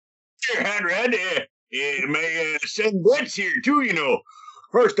here, Conrad. My son Brett's here, too, you know.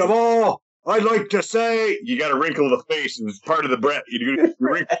 First of all, I'd like to say you got to wrinkle the face, and it's part of the Brett. You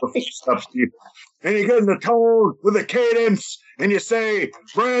wrinkle the face up, Steve. And you get in the tone with the cadence, and you say,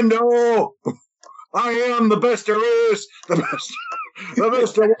 Brando, I am the best there is, the best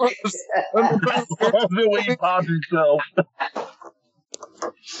there was, and the best The way you pop yourself.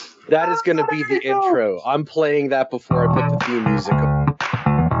 That is going to be the intro. I'm playing that before I put the theme music on.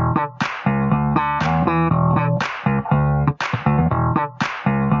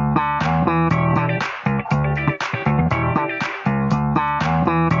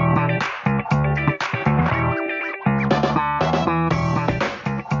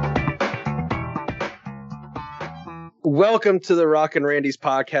 Welcome to the Rock and Randy's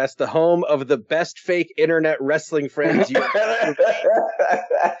podcast, the home of the best fake internet wrestling friends you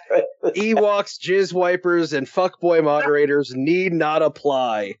Ewoks, jizz wipers, and fuckboy moderators need not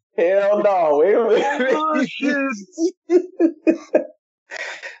apply. Hell no. Wait a minute.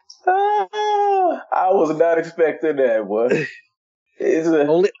 I was not expecting that, boy.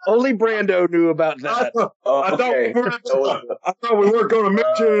 Only Brando knew about that. I thought we weren't going to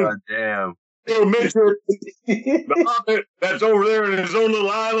mention. Damn. He'll mention the Hobbit that's over there in his own little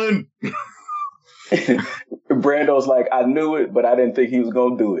island. Brando's like, I knew it, but I didn't think he was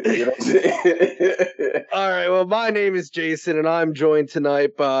going to do it. You know what I'm saying? All right, well, my name is Jason, and I'm joined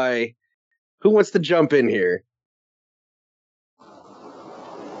tonight by... Who wants to jump in here?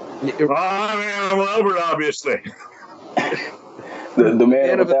 I'm Albert, obviously. The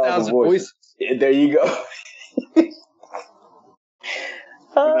man of a thousand voices. There you go.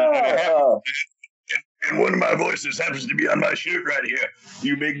 And one of my voices happens to be on my shirt right here.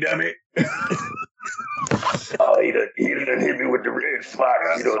 You big dummy. Oh, he done hit me with the red spot.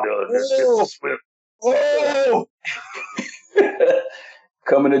 You know, Mr. Swift. Oh!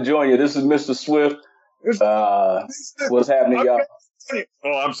 Coming to join you. This is Mr. Swift. What's happening, y'all?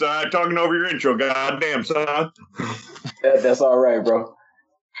 Oh, I'm sorry. I'm talking over your intro. Goddamn, son. That's all right, bro.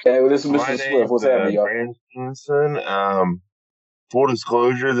 Hey, well, this is Mr. Swift. What's happening, y'all? Brandon. Full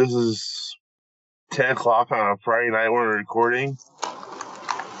disclosure, this is 10 o'clock on a Friday night when we're recording.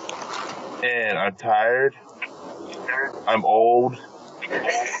 And I'm tired. I'm old.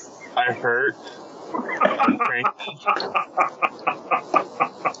 I hurt. I'm cranky.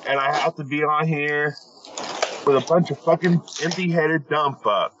 And I have to be on here with a bunch of fucking empty-headed dumb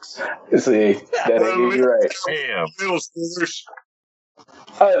fucks. See, that ain't you right. Damn.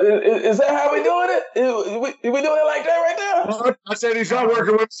 Is that how we doing it? We doing it like that right now? What? I said he's not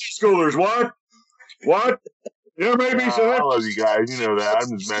working with schoolers. What? There may be some. I love you guys. You know that.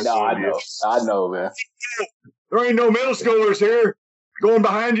 I'm just messing with you. I know, man. There ain't no middle schoolers here going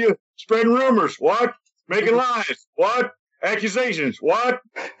behind you, spreading rumors. What? Making lies. What? Accusations. What?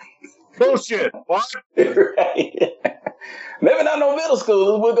 Bullshit. What? Right. Maybe not no middle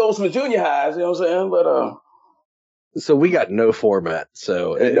schoolers. We'll go with some junior highs, you know what I'm saying? But So we got no format,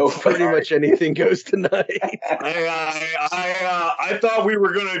 so pretty much anything goes tonight. I thought we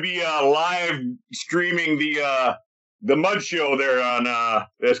were going to be live streaming the Mud Show there on,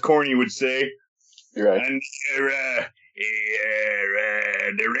 as Corny would say. You're right. And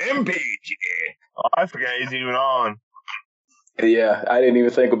the Rampage. Oh, I forgot he's even on. Yeah, I didn't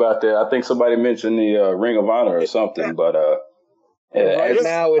even think about that. I think somebody mentioned the Ring of Honor or something, but right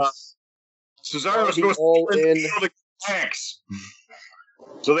now it's Cesaro's supposed to be in the tax.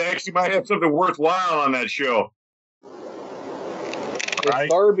 So they actually might have something worthwhile on that show. It's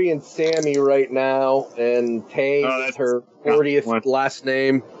Barbie and Sammy right now, and Tay is her 40th last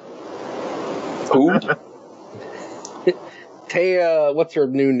name. Who? Taya, what's her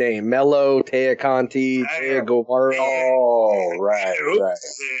new name? Mello, Taya Conti, Taya Guevara. Oh, right.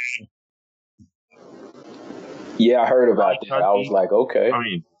 Yeah, I heard about that. I was like, okay. I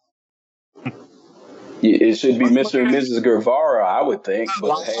mean, it should be Mr. and Mrs. Guevara, I would think.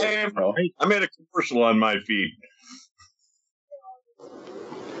 But hey, I made a commercial on my feed.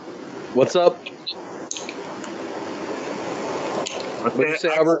 What's up? What'd you say,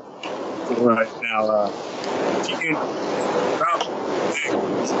 Albert? Right now,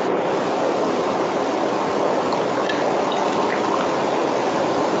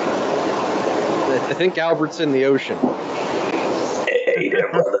 I think Albert's in the ocean. Hey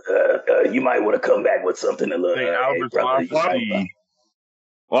there, brother. You might want to come back with something a little. hey, Albert's brother,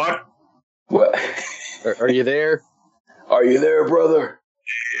 What? What? Are you there? Are you there, brother?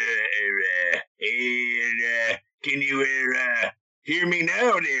 Can you hear me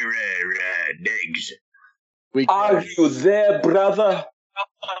now there, Diggs? Are you there, brother?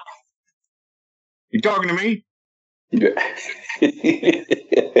 You talking to me? Yeah.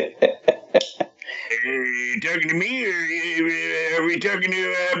 to me or are we talking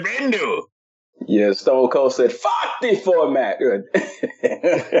to Brendo? Yeah, Stone Cold said, "Fuck the format."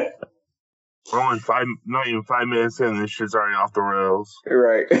 We're only not even 5 minutes in. This shit's already off the rails.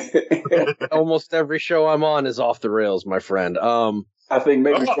 Right. Almost every show I'm on is off the rails, my friend. I think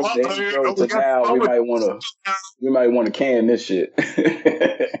maybe from the intro to now, we might want to can this shit.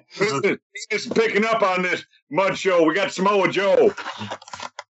 He's picking up on this mud show. We got Samoa Joe.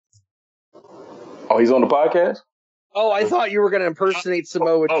 Oh, he's on the podcast? Oh, I thought you were going to impersonate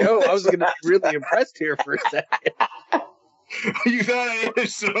Samoa Joe. I was going to be really impressed here for a second. You thought I had a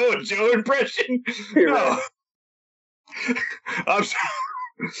Samoa Joe impression? No. I'm sorry.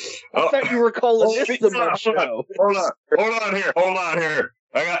 I thought you were calling this the mud show. Hold on here.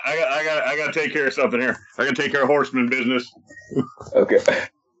 I got to take care of something here. I got to take care of horseman business. Okay.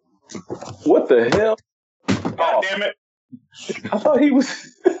 What the hell? God damn it. I thought he was...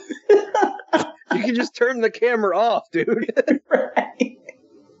 You can just turn the camera off, dude. Right.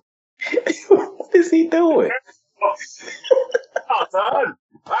 What is he doing? Oh, son.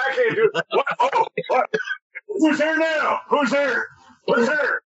 I can't do it. What? Who's here now? Who's here? Who's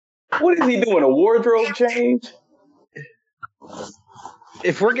here? What is he doing? A wardrobe change?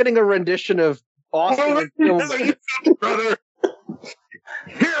 If we're getting a rendition of Austin and brother.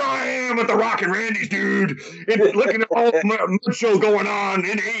 Here I am at the Rockin' Randy's, dude. And looking at all the show going on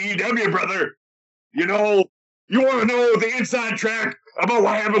in AEW, brother. You know, you want to know the inside track about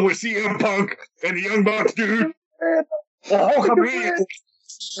what happened with CM Punk and the Young Bucks, dude? Well, Hulk Hogan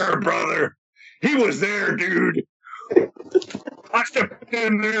was there, brother. He was there, dude. I stepped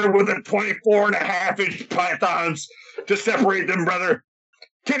in there with a 24.5-inch pythons to separate them, brother.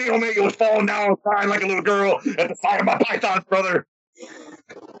 Kenny Omega was falling down crying like a little girl at the sight of my pythons, brother.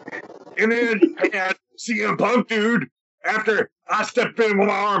 And then I had CM Punk, dude. After I stepped in with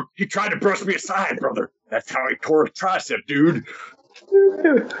my arm, he tried to brush me aside, brother. That's how he tore his tricep, dude.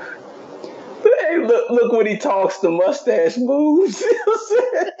 Hey, look when he talks, the mustache moves.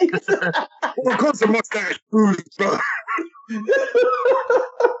 Well, of course the mustache moves, brother.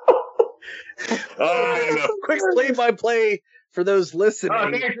 Quick play-by-play for those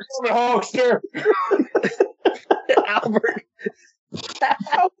listening. Thank you for the Hogster. Albert.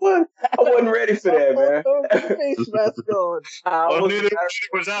 I wasn't ready for that, man. Face mask on. Well, neither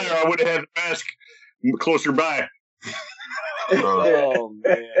was I, or I would have had the mask closer by. Oh,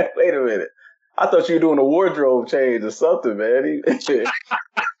 man. Wait a minute. I thought you were doing a wardrobe change or something, man. I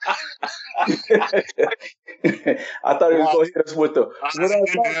thought he was going to hit us with the what I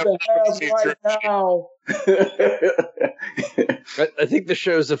got right now. I think the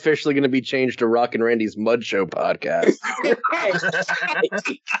show is officially going to be changed to Rockin' Randy's Mud Show podcast.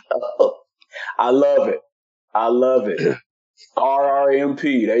 I love it.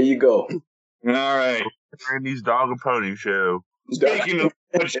 RRMP. There you go. All right. Randy's Dog and Pony Show. Speaking of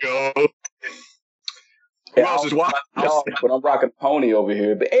Mud Show. Who else is watching? But I'm rocking pony over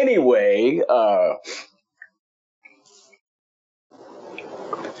here. But anyway,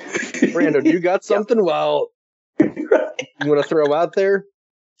 Brando, do you got something you want to throw out there?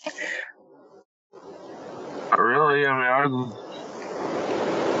 Not really. I mean,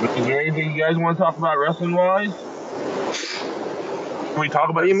 is there anything you guys want to talk about wrestling wise? Can we talk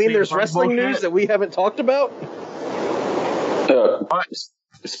about? You mean there's wrestling news that we haven't talked about?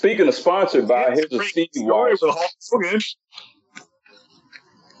 Speaking of sponsored by, here's a Stevie Wise. Go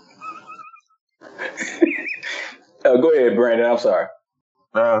ahead, Brandon. I'm sorry.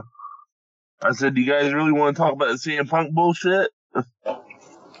 I said, do you guys really want to talk about the CM Punk bullshit? Nah.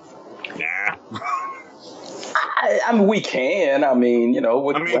 I mean, we can. I mean, you know.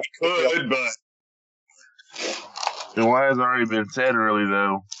 We could, but. And why has already been said, really,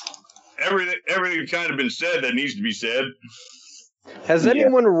 though? Everything's kind of been said that needs to be said. Has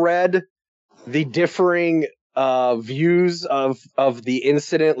anyone read the differing views of the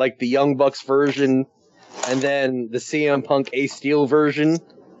incident, like the Young Bucks version and then the CM Punk Ace Steel version?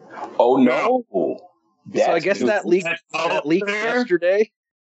 Oh, no. So I guess that leaked yesterday.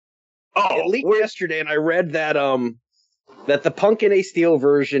 Oh, it leaked yesterday, and I read that that the Punk and Ace Steel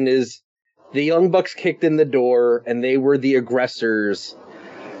version is the Young Bucks kicked in the door, and they were the aggressors.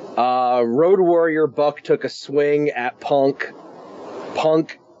 Road Warrior Buck took a swing at Punk.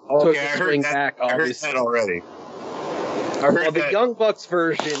 Punk took a swing back, obviously. I heard that already. Well, the Young Bucks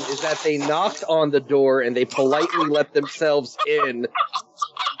version is that they knocked on the door and they politely let themselves in.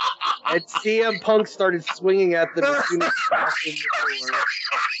 And CM Punk started swinging at them as soon as they walked in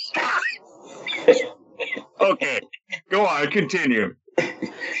the door. Okay, go on, continue.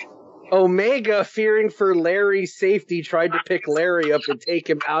 Omega, fearing for Larry's safety, tried to pick Larry up and take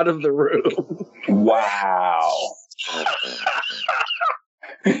him out of the room. Wow.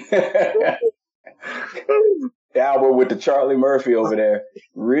 Albert with the Charlie Murphy over there.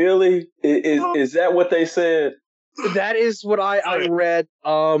 Really? Is that what they said? That is what I read.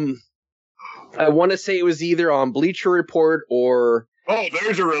 I want to say it was either on Bleacher Report or... Oh,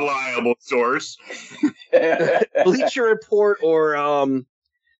 there's a reliable source. Bleacher Report or...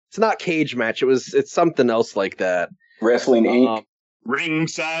 it's not Cage Match. It's something else like that. Wrestling Inc.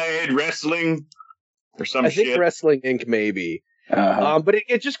 Ringside Wrestling or some shit. I think Wrestling Inc. maybe. Uh-huh. But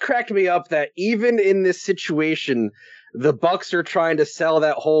it just cracked me up that even in this situation, the Bucks are trying to sell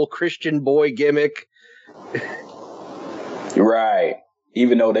that whole Christian boy gimmick. Right.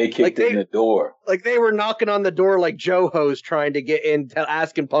 Even though they kicked in the door. Like they were knocking on the door like Joe-Ho's trying to get in,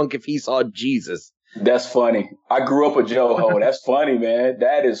 asking Punk if he saw Jesus. That's funny. I grew up with Joe-Ho. That's funny, man.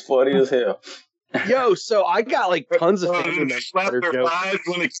 That is funny as hell. Yo, so I got like tons of family They slap their jokes. thighs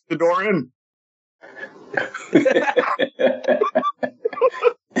when they kick the door in.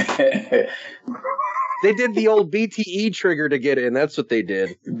 They did the old BTE trigger to get in. That's what they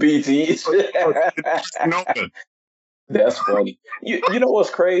did. BT. That's funny. You know what's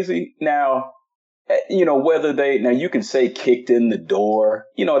crazy? Now, whether you can say kicked in the door,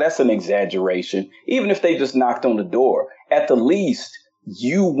 that's an exaggeration. Even if they just knocked on the door, at the least,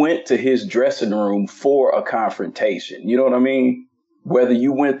 you went to his dressing room for a confrontation. You know what I mean? Whether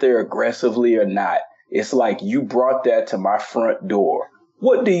you went there aggressively or not, it's like you brought that to my front door.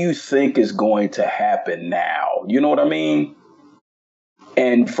 What do you think is going to happen now? You know what I mean?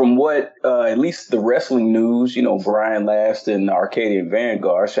 And from what, at least the wrestling news, Brian Last and Arcadian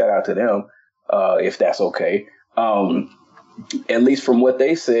Vanguard, shout out to them, if that's okay. At least from what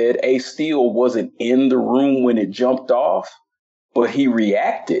they said, Ace Steel wasn't in the room when it jumped off, but he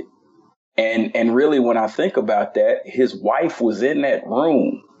reacted. And really, when I think about that, his wife was in that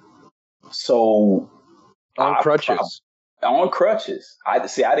room. So on crutches. On crutches. I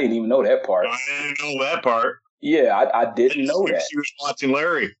didn't even know that part. I didn't know that part. Yeah, I didn't know that. She was watching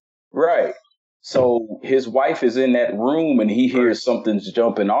Larry. Right. So his wife is in that room and he hears something's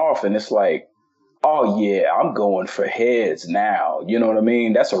jumping off and it's like, oh yeah, I'm going for heads now. You know what I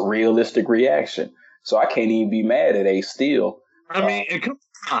mean? That's a realistic reaction. So I can't even be mad at Ace Steel. I mean, come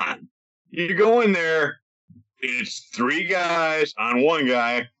on. You go in there, it's 3 guys on 1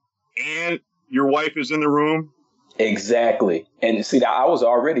 guy, and your wife is in the room. Exactly. And see, I was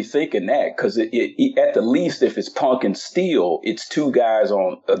already thinking that because it at the least, if it's Punk and Steel, it's 2 guys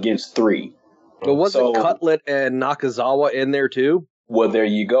against 3. But wasn't Cutlet and Nakazawa in there too? Well, there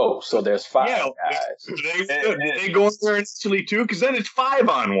you go. So there's 5 guys. They go in there initially too, because then it's 5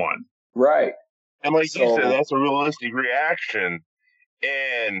 on 1. Right. And like you said, that's a realistic reaction.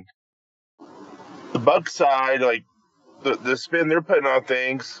 And the Bucks side, like the spin they're putting on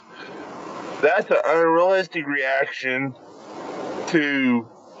things, that's an unrealistic reaction to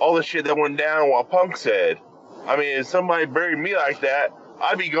all the shit that went down while Punk said. I mean, if somebody buried me like that,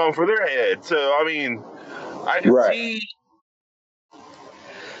 I'd be going for their head. So, I mean, I can see.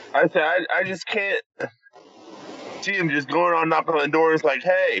 I said, I just can't see him just going on knocking on the door. It's like,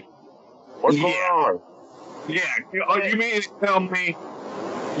 hey, what's going on? Yeah. You mean to tell me?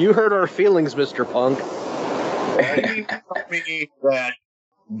 You hurt our feelings, Mr. Punk. You mean to tell me that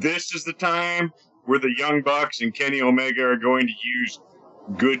this is the time where the Young Bucks and Kenny Omega are going to use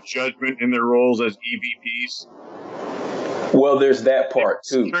good judgment in their roles as EVPs? Well, there's that part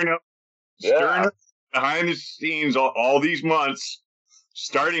too. Stirring up behind the scenes all these months,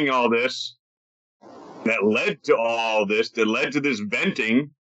 starting all this, that led to all this, that led to this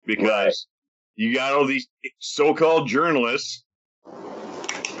venting, because you got all these so-called journalists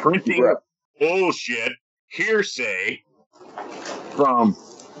printing bullshit, hearsay from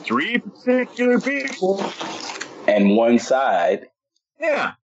 3 particular people. And one side.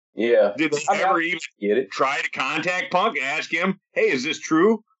 Yeah. Yeah. Did they ever even try to contact Punk, ask him, hey, is this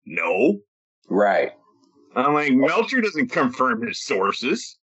true? No. Right. I'm like, Meltzer doesn't confirm his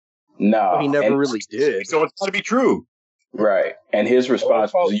sources. No. He never really did. So it's got to be true. Right. And his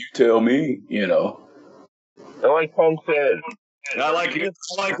response was, you tell me, I like Punk said. I like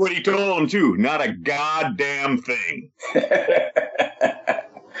what he told him, too. Not a goddamn thing.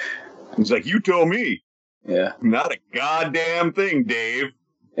 He's like, you told me. Yeah. Not a goddamn thing, Dave.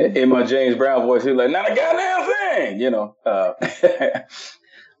 In my James Brown voice, he was like, not a goddamn thing,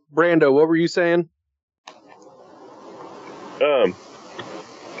 Brando, what were you saying? Like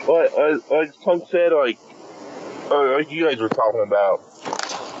Punk said, like you guys were talking about,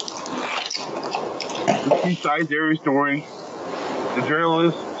 the 2 sides to every story. The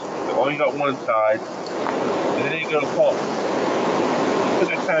journalists only got one side, and then they go to Punk. put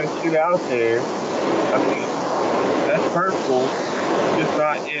that kind of shit out there, I mean, that's hurtful, just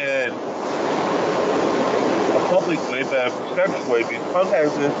not in a public way, but a perception way. Because Punk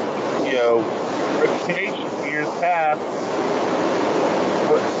has this, reputation for years past,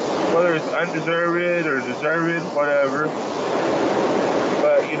 whether it's undeserved or deserved, whatever.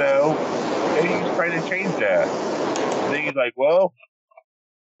 But, maybe he's trying to change that. And then he's like, well,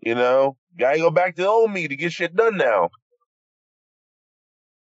 gotta go back to the old me to get shit done now.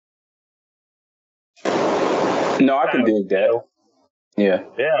 No, I can dig that. Yeah.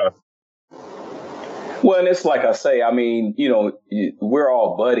 Yeah. Well, and it's like I say, I mean, we're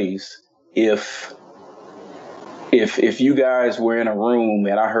all buddies. If you guys were in a room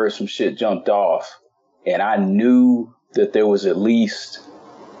and I heard some shit jumped off and I knew that there was at least,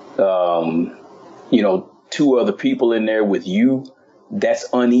 2 other people in there with you, that's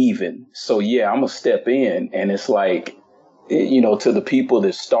uneven. So, yeah, I'm going to step in. And it's like, to the people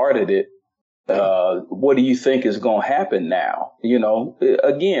that started it, what do you think is going to happen now?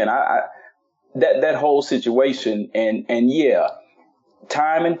 Again, that whole situation and yeah,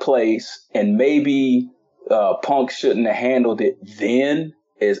 time and place, and maybe Punk shouldn't have handled it then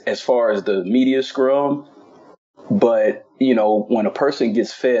as far as the media scrum. But, when a person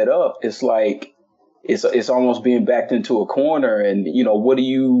gets fed up, it's like it's almost being backed into a corner. And, what do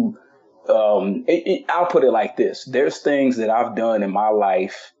you I'll put it like this. There's things that I've done in my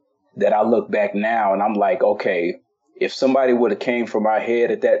life that I look back now and I'm like, okay, if somebody would have came from my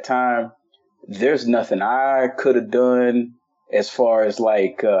head at that time, there's nothing I could have done as far as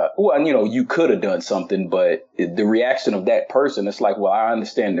like, you could have done something, but the reaction of that person, it's like, well, I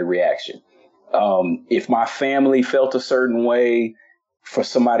understand the reaction. If my family felt a certain way for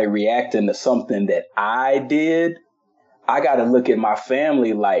somebody reacting to something that I did, I got to look at my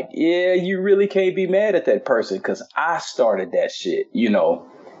family like, yeah, you really can't be mad at that person because I started that shit,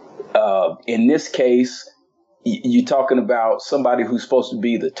 In this case, you're talking about somebody who's supposed to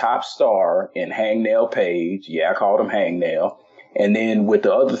be the top star in Hangnail Page. Yeah, I called him Hangnail. And then with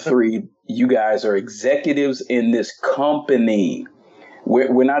the other 3, you guys are executives in this company.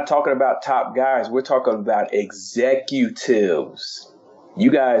 We're not talking about top guys. We're talking about executives. You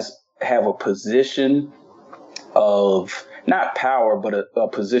guys have a position of not power, but a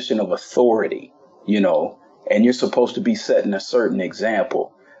position of authority, and you're supposed to be setting a certain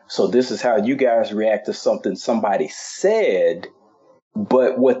example. So this is how you guys react to something somebody said,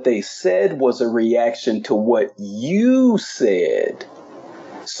 but what they said was a reaction to what you said.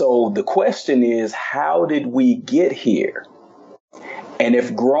 So the question is, how did we get here? And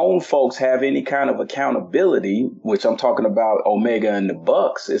if grown folks have any kind of accountability, which I'm talking about Omega and the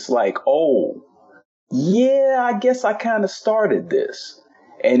Bucks, it's like, oh, yeah, I guess I kind of started this.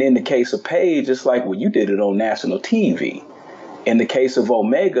 And in the case of Page, it's like, well, you did it on national TV. In the case of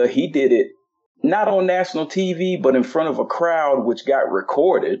Omega, he did it not on national TV, but in front of a crowd, which got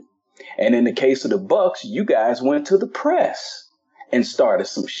recorded. And in the case of the Bucks, you guys went to the press and started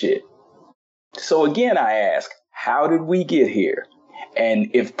some shit. So again, I ask, how did we get here?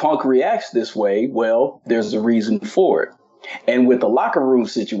 And if Punk reacts this way, well, there's a reason for it. And with the locker room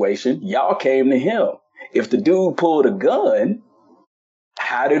situation, y'all came to him. If the dude pulled a gun,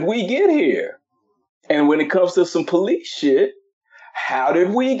 how did we get here? And when it comes to some police shit, how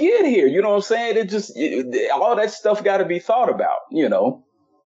did we get here? You know what I'm saying? All that stuff got to be thought about, And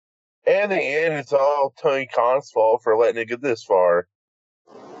in the end, it's all Tony Khan's fault for letting it get this far.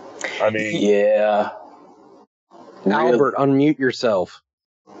 I mean, yeah. Albert, unmute yourself.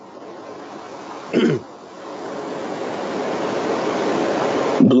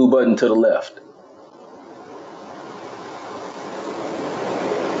 Blue button to the left.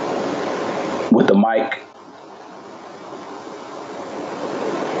 With the mic.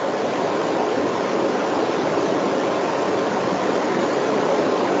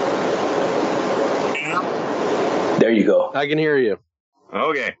 There you go. I can hear you.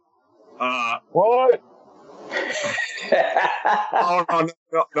 Okay. what?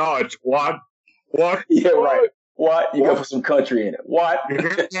 No, it's what? What? Yeah, right. What? You got to put some country in it. What?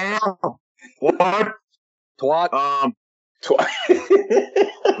 What? Twat.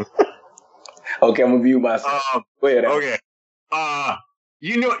 Okay, I'm gonna mute myself. Go ahead. Okay.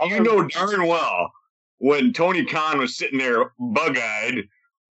 You know darn well when Tony Khan was sitting there bug-eyed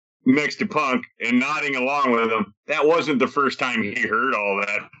next to Punk and nodding along with him, that wasn't the first time he heard all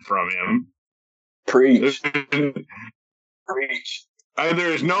that from him. Preach.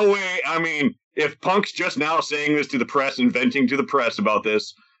 There's no way. I mean, if Punk's just now saying this to the press and venting to the press about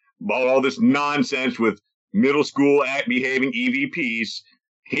all this nonsense with middle school behaving EVPs,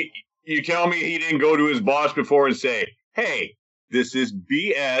 you tell me he didn't go to his boss before and say, hey, This is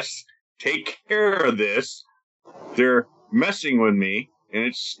BS. Take care of this. They're messing with me, and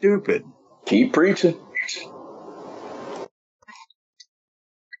it's stupid. Keep preaching.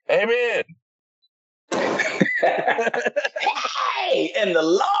 Amen. Hey, and the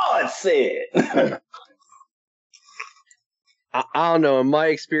Lord said. I don't know. In my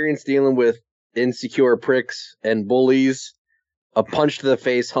experience dealing with insecure pricks and bullies, a punch to the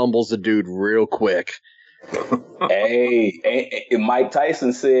face humbles a dude real quick. Hey, Mike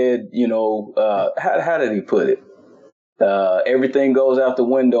Tyson said, how did he put it? Everything goes out the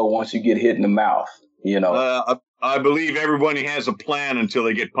window once you get hit in the mouth, I believe everybody has a plan until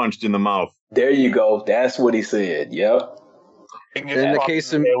they get punched in the mouth. There you go. That's what he said. Yep. In the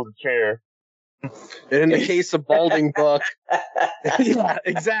case of chair. In the case of Balding Buck. Yeah,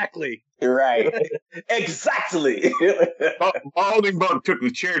 exactly. Right. Exactly. Balding Buck took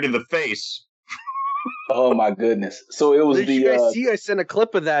the chair to the face. Oh my goodness. So it was Did you guys see I sent a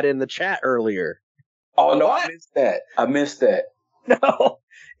clip of that in the chat earlier? Oh no, what? I missed that. No.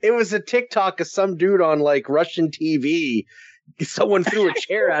 It was a TikTok of some dude on like Russian TV. Someone threw a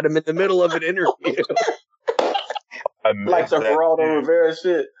chair at him in the middle of an interview. Like the Geraldo Rivera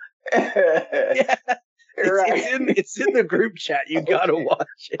shit. Yeah. Right. It's in the group chat. You gotta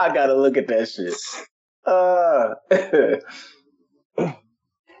watch it. I gotta look at that shit.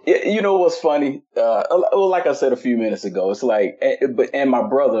 You know what's funny? Like I said a few minutes ago, it's like, and my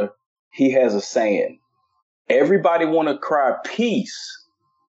brother, he has a saying: everybody want to cry peace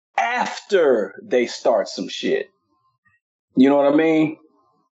after they start some shit. You know what I mean?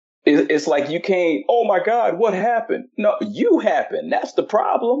 It's like you can't, oh my God, what happened? No, you happened. That's the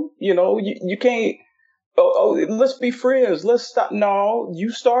problem. You can't, let's be friends. Let's stop. No,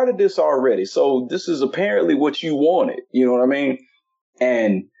 you started this already. So this is apparently what you wanted. You know what I mean?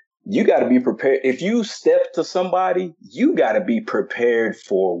 And you got to be prepared. If you step to somebody, you got to be prepared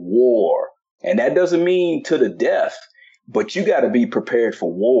for war. And that doesn't mean to the death, but you got to be prepared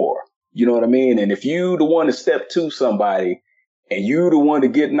for war. You know what I mean? And if you the one to step to somebody and you the one to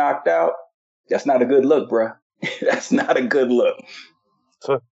get knocked out, that's not a good look, bruh. That's not a good look.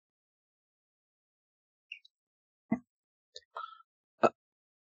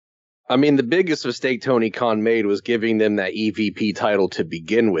 I mean, the biggest mistake Tony Khan made was giving them that EVP title to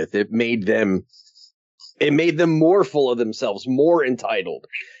begin with. It made them more full of themselves, more entitled.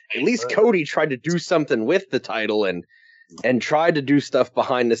 At least Cody tried to do something with the title and tried to do stuff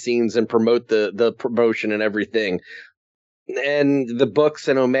behind the scenes and promote the promotion and everything. And the Bucks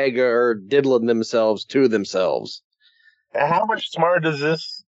and Omega are diddling themselves to themselves. How much smarter does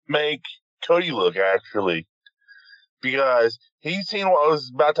this make Cody look, actually? Because he's seen what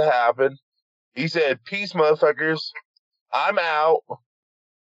was about to happen. He said, "Peace, motherfuckers. I'm out."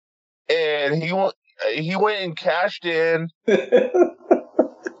 And he went and cashed in. He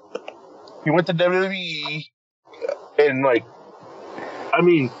went to WWE. And,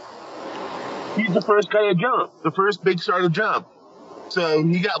 he's the first guy to jump. The first big star to jump. So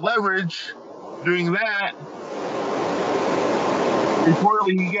he got leverage doing that.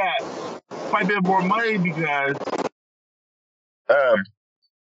 Reportedly, he got quite a bit more money because...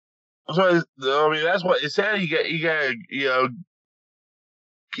 that's what it said. He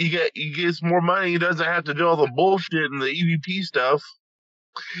gets more money. He doesn't have to do all the bullshit and the EVP stuff.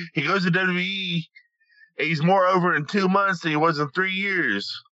 He goes to WWE, and he's more over in 2 months than he was in 3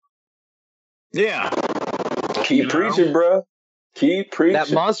 years. Yeah. Keep preaching, bro. Keep preaching.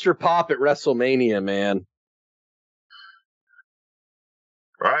 That monster pop at WrestleMania, man.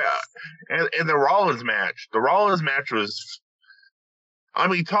 Right. And the Rollins match. The Rollins match was...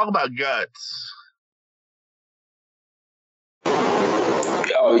 talk about guts.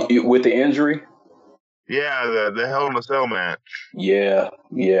 Oh, with the injury? Yeah, the Hell in a Cell match. Yeah.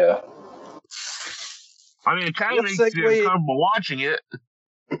 It kind of makes you uncomfortable watching it.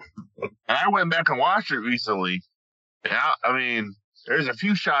 And I went back and watched it recently. And there's a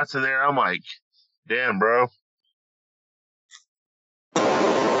few shots in there. I'm like, damn, bro.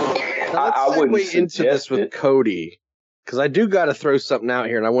 I wouldn't into this with Cody. Because I do got to throw something out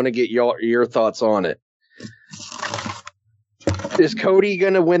here, and I want to get your thoughts on it. Is Cody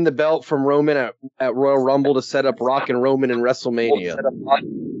going to win the belt from Roman at Royal Rumble to set up Rock and Roman in WrestleMania?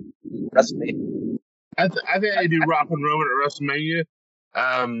 I think they do Rock and Roman at WrestleMania.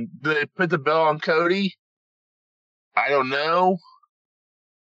 Do they put the belt on Cody? I don't know.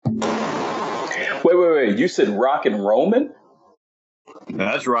 Wait. You said Rock and Roman?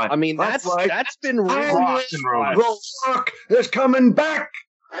 That's right. That's been Rock and Roman. Rock is coming back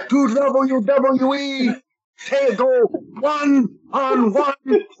to WWE. Go 1-on-1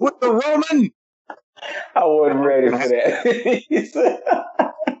 with the Roman. I wasn't ready for that.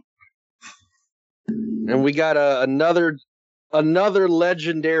 And we got another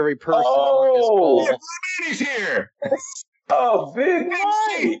legendary person on this call. He's here. Oh, Big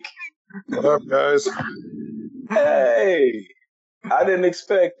Mike. What up, guys? Hey. I didn't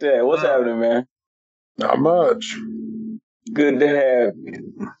expect that. What's happening, man? Not much. Good to have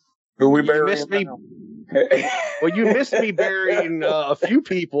you. Who we You burying missed me. now? Well, you missed me burying a few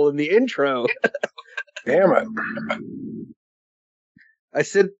people in the intro. Damn it. I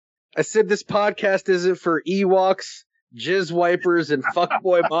said this podcast isn't for Ewoks, jizz wipers, and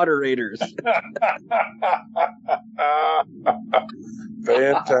fuckboy moderators.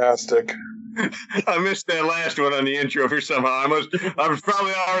 Fantastic. I missed that last one on the intro here somehow. I was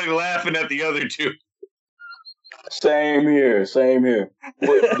probably already laughing at the other two. Same here.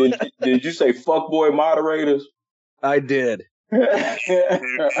 What, did you say fuckboy moderators? I did. I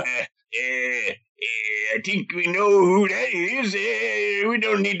think we know who that is. We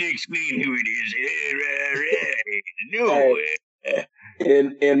don't need to explain who it is. No.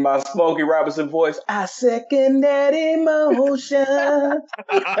 In my Smokey Robinson voice, I second that emotion.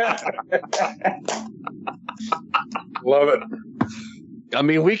 Love it. I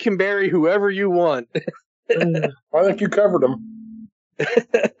mean, we can bury whoever you want. I think you covered them.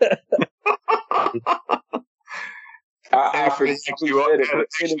 I forget who said it.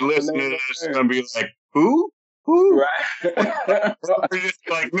 Actually listen to this and be like, who? Who? Right. We're just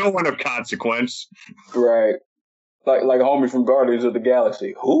like no one of consequence. Right. Like homie from Guardians of the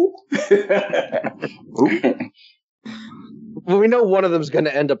Galaxy. Who? Well, we know one of them's going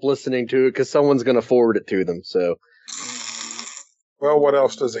to end up listening to it because someone's going to forward it to them. So, Well, what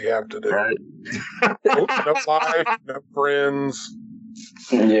else does he have to do? Right. No life, no friends.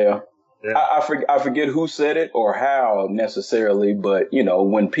 Yeah. Yeah. I forget who said it or how necessarily, but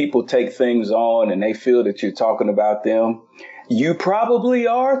when people take things on and they feel that you're talking about them, you probably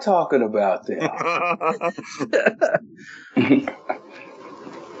are talking about them.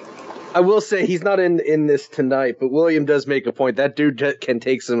 I will say he's not in this tonight, but William does make a point. That dude can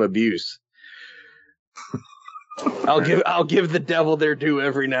take some abuse. I'll give the devil their due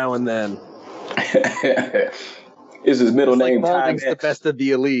every now and then. Is his middle It's name like Time Balding's the X? best of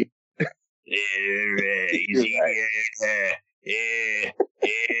the elite.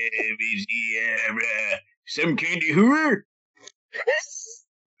 Some kind of hooer?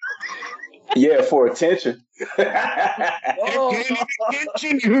 Yeah, for attention. Some kind of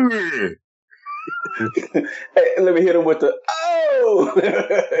attention hooer. Hey, let me hit him with the oh.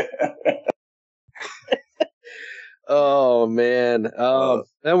 Oh man.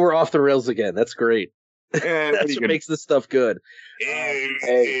 Then we're off the rails again. That's great. That's what makes this stuff good.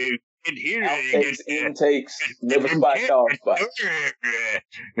 Hey. Here, Outtakes, intakes, liver spot, dog spot.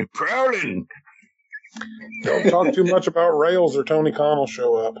 Prowling. Don't talk too much about Rails or Tony Khan will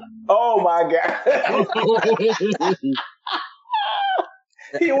show up. Oh my god.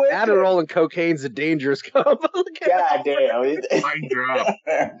 He went Adderall and cocaine's a dangerous combo. God damn. Mic drop.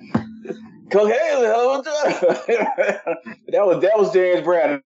 Cocaine. That was James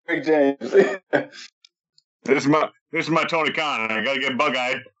Brown. Big James. This is my Tony Khan. I gotta get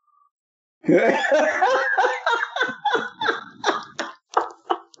bug-eyed.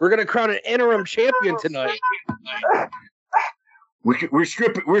 We're gonna crown an interim champion tonight. We're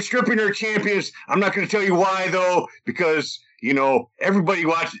stripping our champions. I'm not going to tell you why though, because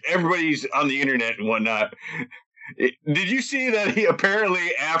everybody's on the internet and whatnot. Did you see that he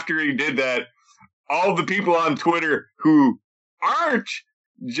apparently after he did that, all the people on Twitter who aren't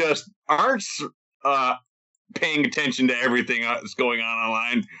paying attention to everything that's going on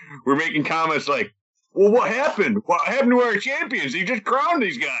online were making comments like, "Well, what happened? What happened to our champions? He just crowned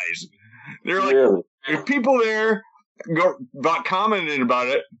these guys." They're like, Really? There's people there commenting about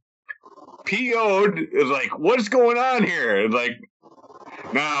it. PO'd is like, what's going on here? It's like,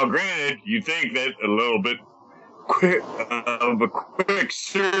 now, granted, you think that a little bit of a quick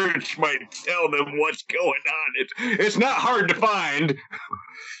search might tell them what's going on. It's not hard to find.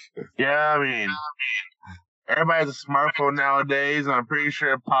 Yeah, I mean, everybody has a smartphone nowadays, and I'm pretty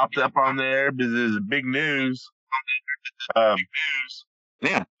sure it popped up on there because it's big news.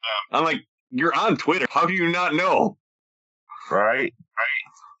 Yeah. I'm like, you're on Twitter. How do you not know? Right?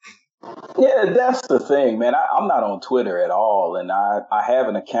 Yeah, that's the thing, man. I'm not on Twitter at all, and I have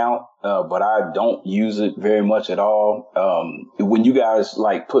an account, but I don't use it very much at all. When you guys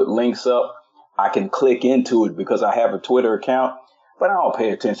like put links up, I can click into it because I have a Twitter account, but I don't pay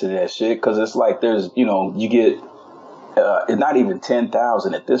attention to that shit because it's like there's, you get not even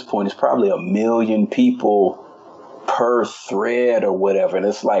 10,000 at this point. It's probably 1 million people per thread or whatever. And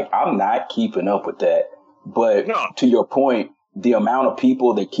it's like, I'm not keeping up with that. But No. to your point, the amount of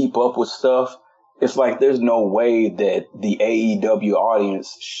people that keep up with stuff, it's like there's no way that the AEW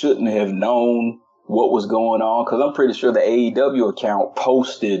audience shouldn't have known what was going on. Because I'm pretty sure the AEW account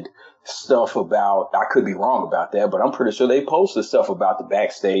posted stuff about, I could be wrong about that, but I'm pretty sure they posted stuff about the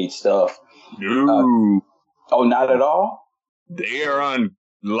backstage stuff. No. Oh, not at all? They are on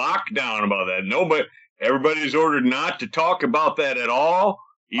lockdown about that. Nobody, everybody's ordered not to talk about that at all.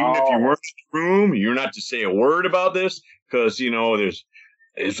 Even if you weren't in the room, you're not to say a word about this because, you know, there's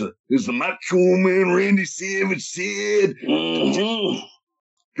the Macho Man Randy Savage said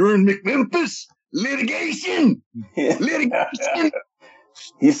during McMemphis litigation.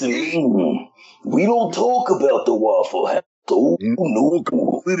 He said, we don't talk about the Waffle House. Oh, no.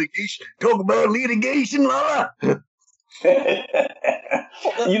 Litigation. Talk about litigation, Lala.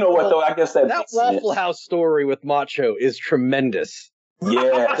 You know what, though? I guess that Waffle House story with Macho is tremendous.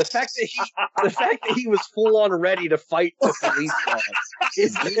 Yeah. The fact that he was full on ready to fight the police dogs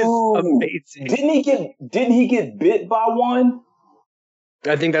is amazing. Didn't he get bit by one?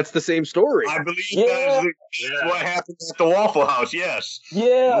 I think that's the same story. I believe that's what happened at the Waffle House, yes.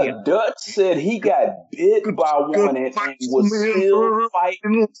 Yeah, Dutch said he got bit by one and was still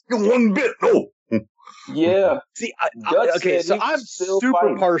fighting. One bit, no. Yeah. See, I'm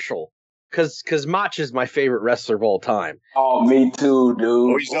super partial because Mach is my favorite wrestler of all time. Oh, me too,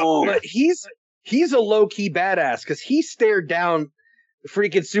 dude. But he's a low key badass because he stared down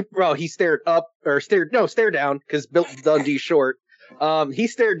freaking he stared down because Bill Dundee's short. He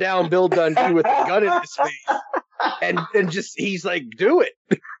stared down Bill Dundee with a gun in his face, and just he's like, "Do it."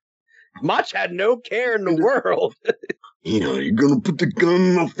 Mach had no care in the world. You know, you're gonna put the gun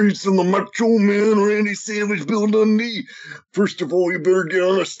in the face of the Macho Man, Randy Savage, Bill Dundee. First of all, you better get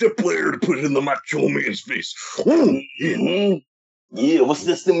on a stepladder to put it in the Macho Man's face. Yeah, what's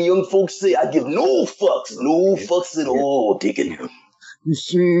this them young folks say? I give no fucks at all, dig it. You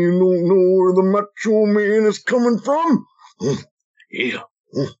see, you don't know where the Macho Man is coming from? Yeah.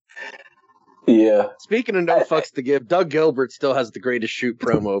 Yeah. Speaking of no fucks to give, Doug Gilbert still has the greatest shoot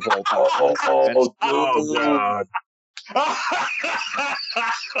promo of all time. Oh God.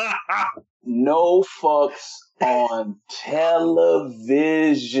 No fucks on television.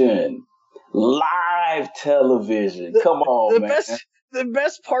 Live television. Come on, man. The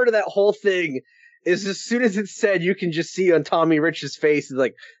best part of that whole thing is as soon as it's said, you can just see on Tommy Rich's face, he's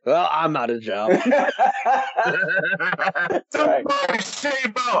like, well, I'm out of job.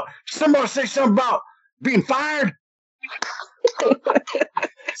 Somebody say something about being fired.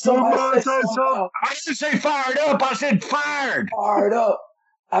 Somebody say something. I didn't say fired up. I said fired. Fired up.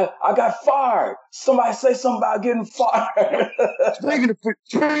 I got fired. Somebody say something about getting fired.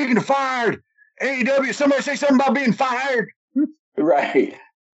 Speaking of fired, AEW, somebody say something about being fired. Right.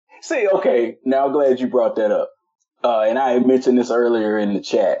 See, okay, now I'm glad you brought that up. And I had mentioned this earlier in the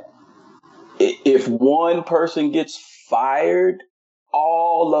chat. If one person gets fired,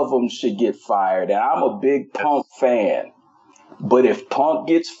 all of them should get fired. And I'm a big Punk fan. But if Punk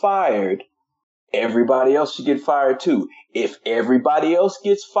gets fired, everybody else should get fired too. If everybody else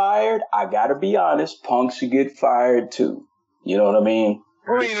gets fired, I gotta be honest, Punk should get fired too. You know what I mean?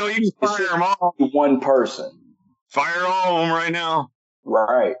 Well, you know, you can fire them all. One person. Fire all of them right now.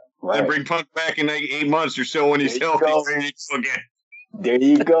 Right. And bring Punk back in like 8 months or so when he's healthy. Again. There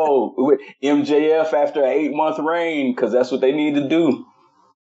you go. MJF after an 8-month reign, because that's what they need to do.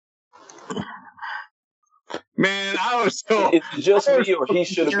 Man, I was so... It's just me, or he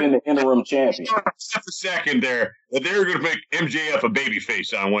should have been the interim champion. Just a second there, that they were going to make MJF a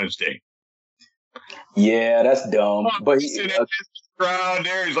babyface on Wednesday. Yeah, that's dumb. But crowd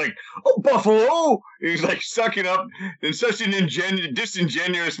there, he's like, "Oh, Buffalo!" He's like sucking up in such an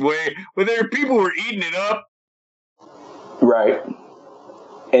disingenuous way. But there, people were eating it up. Right.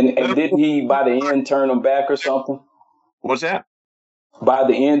 And didn't he, by the end, turn them back or something? What's that? By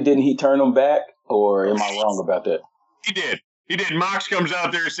the end, didn't he turn them back? Or am I wrong about that? He did. Mox comes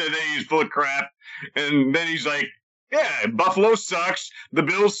out there and said that he's full of crap. And then he's like, yeah, Buffalo sucks. The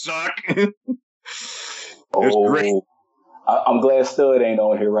Bills suck. It's great. I'm glad Stud ain't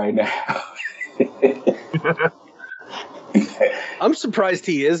on here right now. I'm surprised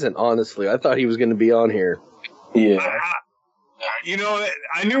he isn't, honestly. I thought he was going to be on here. Yeah. You know,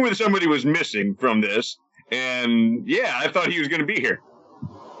 I knew that somebody was missing from this. And, yeah, I thought he was going to be here.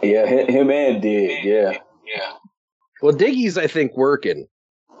 Yeah, him and Dig, yeah. Well, Diggy's, I think, working.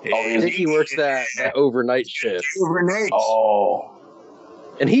 Diggy works that overnight shift. Overnight. Oh.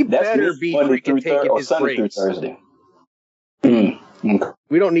 And he better be Monday freaking taking his Sunday breaks. through Thursday.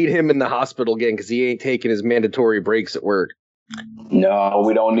 We don't need him in the hospital again because he ain't taking his mandatory breaks at work. No,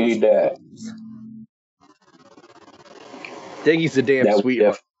 we don't need that. Diggy's a damn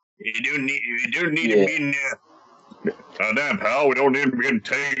sweetheart. You do need to be in damn, pal, we don't need to be getting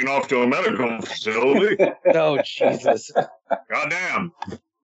taken off to a medical facility. Oh, Jesus. Goddamn.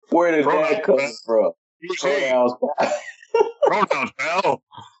 Where did that come from? Pronouns, pal.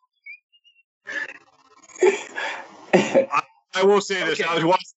 I will say this. I was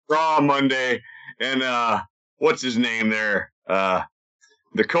watching Raw on Monday, and what's his name there? The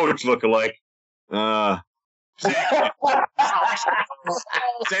coach lookalike.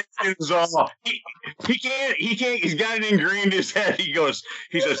 He can't, he's got it ingrained in his head. He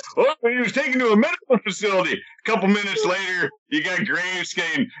says, oh, he was taken to a medical facility. A couple minutes later, you got Graves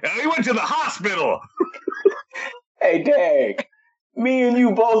saying, he went to the hospital. Hey, dang. Me and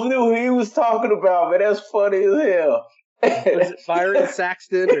you both knew who he was talking about, man. That's funny as hell. Was it Byron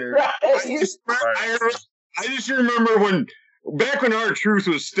Saxton? Or? I just remember back when R-Truth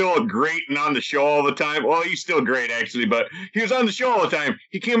was still great and on the show all the time. Well, he's still great, actually, but he was on the show all the time.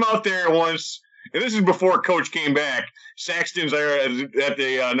 He came out there once, and this is before Coach came back. Saxton's there at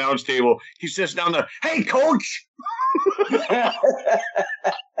the announce table. He sits down there, hey, Coach!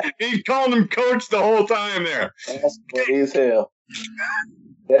 He's calling him Coach the whole time there. That's funny as hell.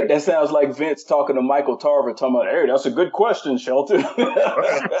 That sounds like Vince talking to Michael Tarver, talking about, hey, that's a good question, Shelton.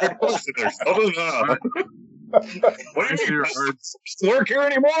 Good question there, Shelton. What do you work here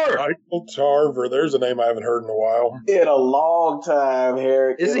anymore? Michael Tarver. There's a name I haven't heard in a while. In a long time,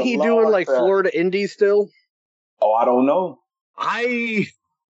 Harry. Isn't he doing like Florida Indies still? Oh, I don't know. I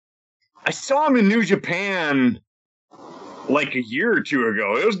saw him in New Japan like a year or two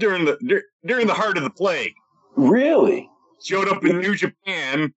ago. It was during the heart of the plague. Really? Showed up in New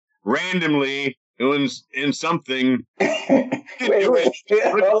Japan randomly in something. Wait.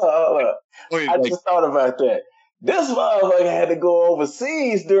 Hold on. I just thought about that. This motherfucker had to go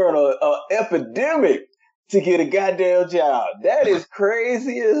overseas during a epidemic to get a goddamn job. That is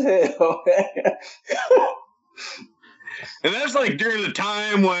crazy as hell, man. And that's like during the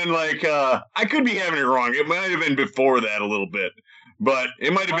time when, like, I could be having it wrong. It might have been before that a little bit, but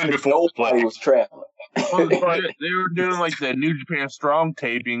it might have been before nobody was traveling. Well, they were doing like the New Japan Strong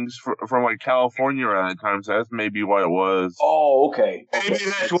tapings from like California around that time, so that's maybe what it was. Oh, okay. Maybe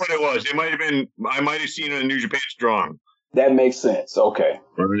that's what it was. It might have been. I might have seen it in New Japan Strong. That makes sense. Okay.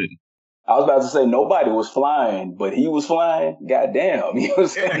 Right. I was about to say nobody was flying, but he was flying. Goddamn. You know what I'm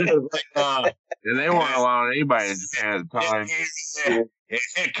saying? And they weren't allowing anybody in Japan at the time.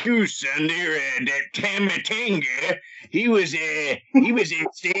 That Kusan there, that Tamatanga, he was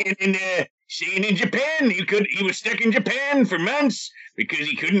staying in Japan. He was stuck in Japan for months because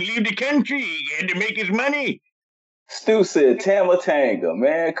he couldn't leave the country. He had to make his money. Stu said Tamatanga,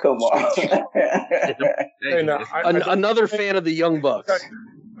 man. Come on. Hey, now, Another fan of the Young Bucks.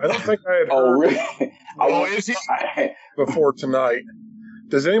 I don't think I had heard really? Is he? before tonight.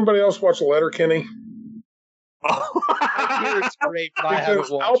 Does anybody else watch Letterkenny? I hear it's great, but I haven't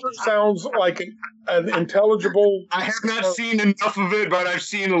Because watched Albert it. sounds like an intelligible. I have not seen enough of it, but I've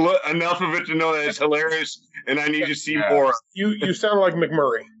seen enough of it to know that it's hilarious, and I need to see more. You sound like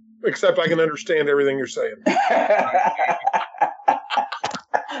McMurray, except I can understand everything you're saying.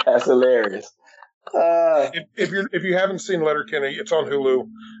 That's hilarious. If you haven't seen Letterkenny, it's on Hulu.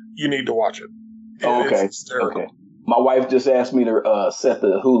 You need to watch it. Okay. It's hysterical. Okay. My wife just asked me to set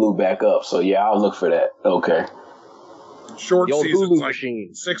the Hulu back up, so yeah, I'll look for that. Okay. Short The old seasons, Hulu like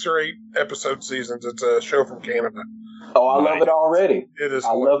machine. 6 or 8 episode seasons. It's a show from Canada. Oh, I love it already. It is.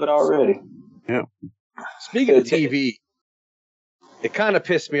 I love it already. Speaking of TV, it kind of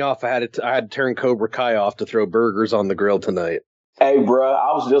pissed me off. I had to turn Cobra Kai off to throw burgers on the grill tonight. Hey, bro,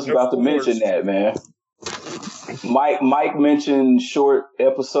 I was just about to mention that, man. Mike mentioned short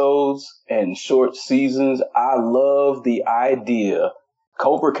episodes and short seasons. I love the idea.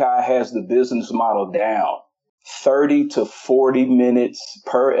 Cobra Kai has the business model down. 30 to 40 minutes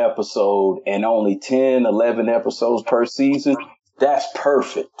per episode and only 10, 11 episodes per season. That's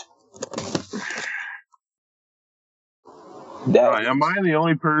perfect. Am I the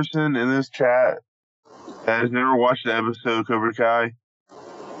only person in this chat that has never watched an episode of Cobra Kai?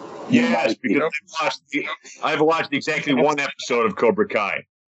 Yes, because I've watched exactly one episode of Cobra Kai.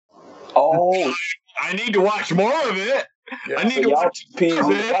 Oh, I need to watch more of it. Yeah. I need to watch more of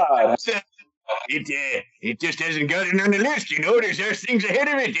PZ5. it. It just hasn't got it on the list, you know. There's things ahead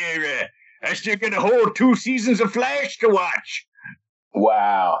of it there. I still got a whole 2 seasons of Flash to watch.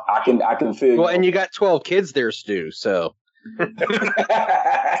 Wow, I can feel. Well, and you got 12 kids there, Stu. So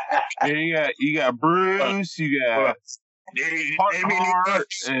You got Bruce. You got Of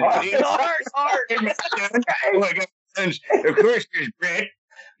course, there's Brett.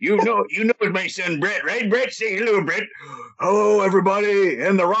 You know my son Brett, right? Brett, say hello, Brett. Hello, everybody,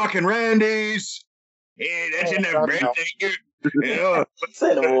 and the Rockin' Randys. Hey, that's enough, Brett. Thank you. You know,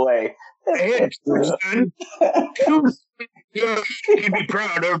 Send him away. I had two sons. You'd be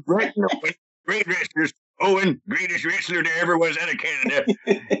proud of Brett and Owen, great wrestlers. Owen, greatest wrestler there ever was out of Canada.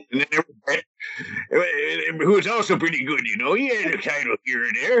 And then there was Brett, who was also pretty good, you know. He had a title here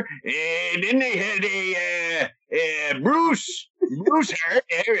and there. And then they had Bruce Hart.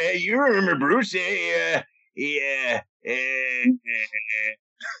 You remember Bruce?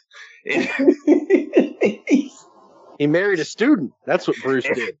 He married a student. That's what Bruce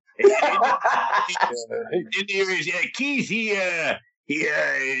did. And there was Keith.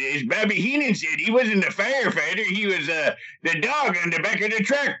 As Bobby Heenan said, he wasn't a firefighter. He was the dog on the back of the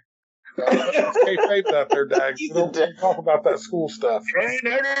truck. Kayfabe out there, Dag. Don't talk about that school stuff.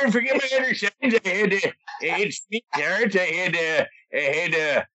 And I don't forget my other sons. I had Steve Hart. I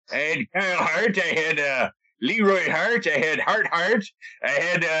had Kyle Hart. I had Leroy Hart. I had Hart. I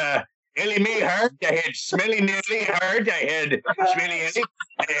had Ellie Mae Hart. I had Smelly Nelly Hart. I had Smelly Ellie.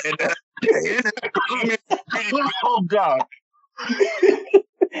 Oh, God.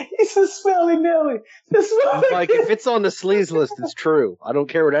 He's a Smelly Nelly. Like, if it's on the sleaze list, it's true. I don't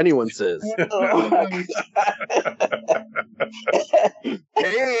care what anyone says.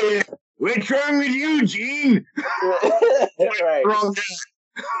 Hey, what's wrong with you, Gene? Right.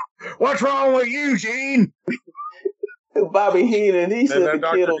 What's wrong with you, Gene? Bobby Heenan, he said the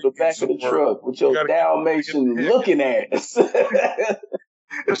Dr. kid on the back of the truck with your Dalmatian looking ass.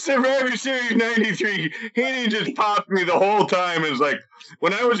 Survivor Series 93, Heenan just popped me the whole time. It was like,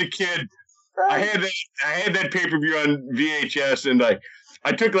 when I was a kid, I had that pay-per-view on VHS, and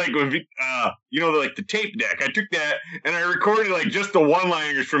I took like the tape deck. I took that and I recorded like just the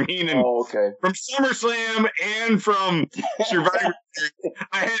one-liners from Heenan. Oh, okay. From SummerSlam and from Survivor Series.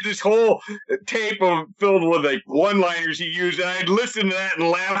 I had this whole tape filled with like one-liners he used, and I'd listen to that and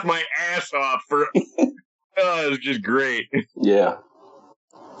laugh my ass off for. It was just great. Yeah.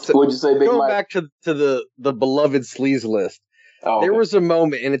 So, what'd you say, Big Going Mike? back to the beloved sleaze list. Oh, There okay. was a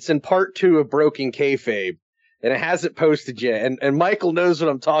moment, and it's in part 2 of Broken Kayfabe, and it hasn't posted yet. And Michael knows what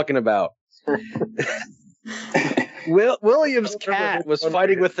I'm talking about. William's cat was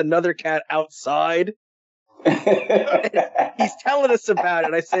fighting with another cat outside. He's telling us about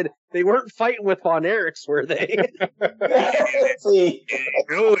it. I said, they weren't fighting with Von Erichs, were they? See?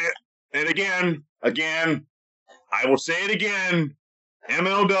 And again, I will say it again.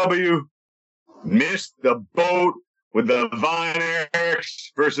 MLW missed the boat with the Von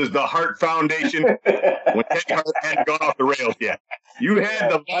Erichs versus the Hart Foundation when Teddy Hart hadn't gone off the rails yet. You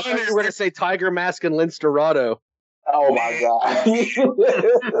had the I Von thought you were going to Erichs. say Tiger Mask and Lince Dorado. Oh, my God.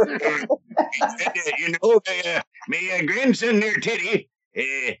 My grandson there, Teddy,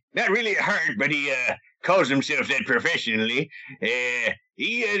 not really a Hart, but he calls himself that professionally.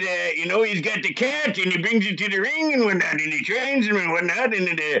 He had, he's got the cat, and he brings it to the ring and whatnot, and he trains him and whatnot, and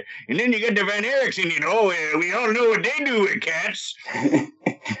then you got the Van Erichs, and we all know what they do with cats.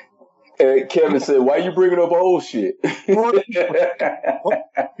 Kevin said, why you bringing up old shit? You don't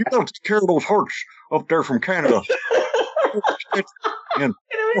take care of those Harts up there from Canada. And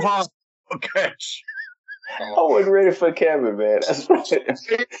cats. I wasn't ready for Kevin, man. That's right.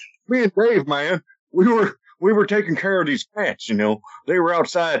 Me and Dave, man, we were taking care of these cats. They were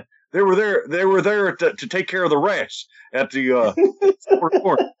outside. They were there to take care of the rats at the sport.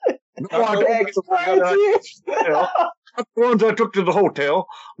 Not the ones I took to the hotel.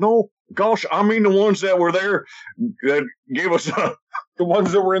 No, gosh, I mean the ones that were there that gave us The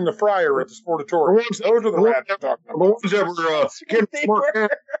ones that were in the fryer at the Sportatorium. Those are the rats you're talking the about. ones that were getting more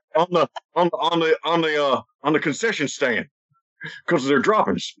on the concession stand because of their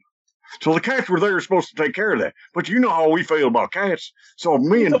droppings. So the cats were there supposed to take care of that. But you know how we feel about cats. So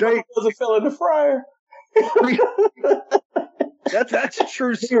me and Dave was a fella in the fryer. That's a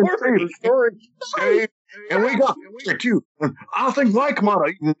true story. Dave, and we got there too. I think Mike might have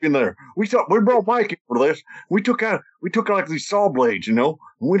even been there. We brought Mike in for this. We took like these saw blades, and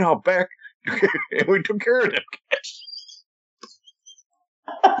went out back and we took care of them cats.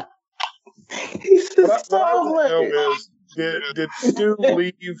 What I want to know is, did Stu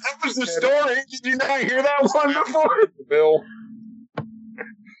leave? That was the story. Did you not hear that one before? Bill?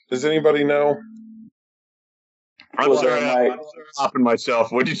 Does anybody know? I'm What's sorry, up, I'm stopping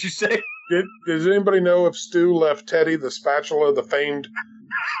myself. What did you say? Does anybody know if Stu left Teddy the spatula, the famed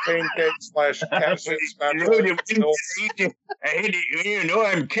pancake/catsuit spatula? I had to,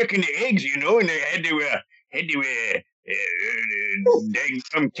 I'm kicking the eggs, and I had to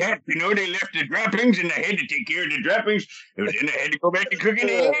Dang cat, they left the droppings and I had to take care of the droppings. And then I had to go back to cooking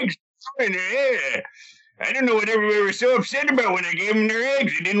the eggs. And, I don't know what everybody was so upset about when I gave them their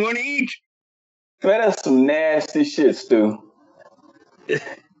eggs. They didn't want to eat. Man, that's some nasty shit, Stu.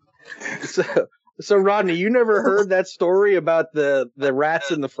 So Rodney, you never heard that story about the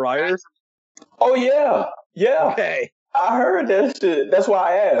rats in the fryer? Oh, yeah. Okay. I heard that shit. That's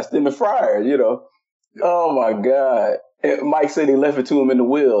why I asked. In the fryer, Oh, my God. And Mike said he left it to him in the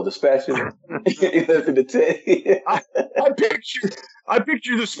wheel, the spatula. He left it to Teddy. I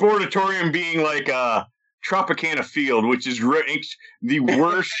picture the sportatorium being like Tropicana Field, which is ranked the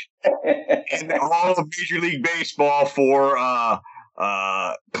worst in all of Major League Baseball for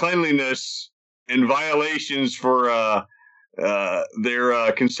cleanliness and violations for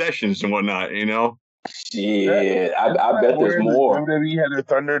their concessions and whatnot, Shit, I bet there's more. WWE had a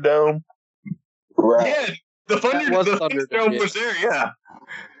Thunderdome. Right. Yeah, the Thunderdome was there, yeah.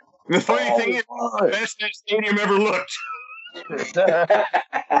 The funny thing is, the best that stadium ever looked.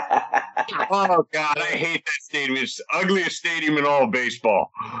 Oh, God, I hate that stadium. It's the ugliest stadium in all of baseball.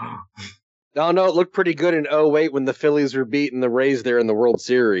 No, it looked pretty good in 2008 when the Phillies were beating the Rays there in the World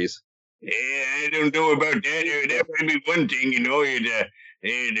Series. Yeah, I don't know about that. That might be one thing, to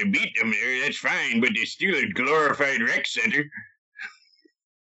beat them there, that's fine, but it's still a glorified rec center.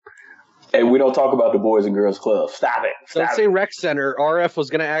 Hey, we don't talk about the Boys and Girls Club. Stop it. Don't say rec center. RF was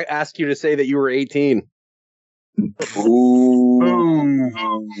going to ask you to say that you were 18. Ooh.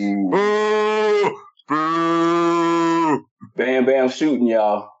 Boo! Boo! Bam shooting,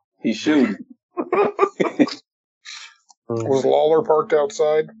 y'all. He's shooting. Was Lawler parked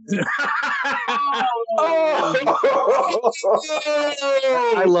outside?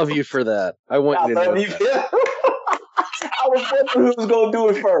 I love you for that. I want you to know that. I was wondering who was going to do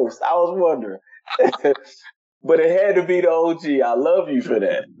it first. I was wondering. But it had to be the OG. I love you for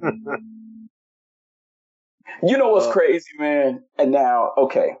that. You know what's crazy, man? And now,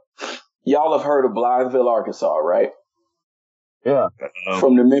 okay, y'all have heard of Blytheville, Arkansas, right? Yeah.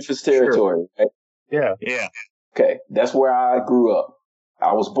 From the Memphis territory, right? Yeah. Yeah. Okay, that's where I grew up.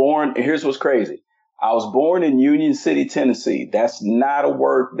 I was born, and here's what's crazy. I was born in Union City, Tennessee. That's not a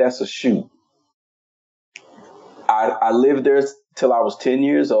word, that's a shoot. I lived there till I was 10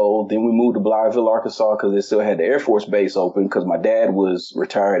 years old. Then we moved to Blytheville, Arkansas, because they still had the Air Force Base open because my dad was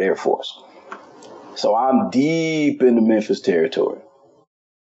retired Air Force. So I'm deep in the Memphis territory.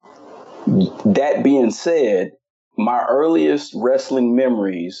 That being said, my earliest wrestling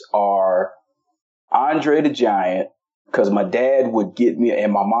memories are Andre the Giant, because my dad would get me,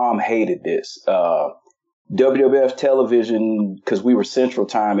 and my mom hated this. WWF television, because we were Central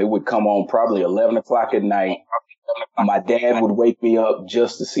Time, it would come on probably 11 o'clock at night. My dad would wake me up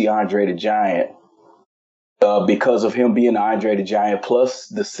just to see Andre the Giant because of him being Andre the Giant, plus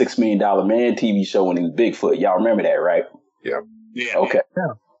the $6 Million Man TV show when he was Bigfoot. Y'all remember that, right? Yeah. Yeah. Okay.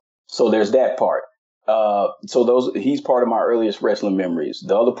 Yeah. So there's that part. He's part of my earliest wrestling memories.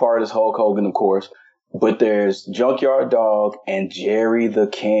 The other part is Hulk Hogan, of course. But there's Junkyard Dog and Jerry the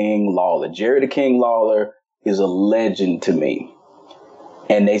King Lawler. Jerry the King Lawler is a legend to me.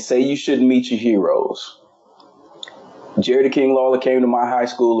 And they say you shouldn't meet your heroes. Jerry the King Lawler came to my high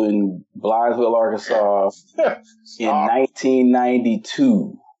school in Blytheville, Arkansas in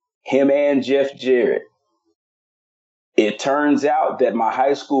 1992. Him and Jeff Jarrett. It turns out that my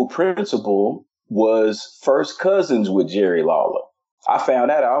high school principal was first cousins with Jerry Lawler. I found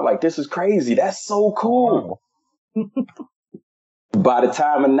that out. I'm like, this is crazy. That's so cool. By the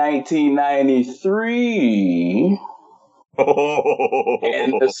time of 1993,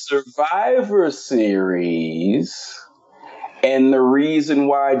 and the Survivor Series, and the reason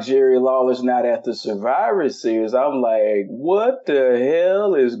why Jerry Lawler's not at the Survivor Series, I'm like, what the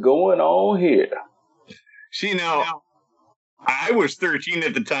hell is going on here? See, now, I was 13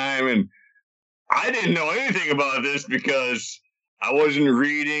 at the time, and I didn't know anything about this because I wasn't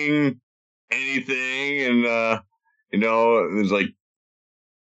reading anything, and, it was like,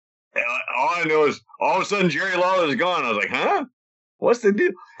 all I know is all of a sudden Jerry Lawler's gone. I was like, huh? What's the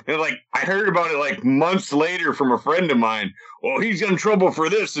deal? And I heard about it like months later from a friend of mine. Well, he's in trouble for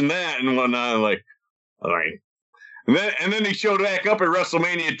this and that and whatnot. I'm like, all right. And then he showed back up at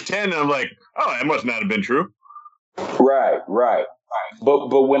WrestleMania 10, and I'm like, oh, that must not have been true. Right.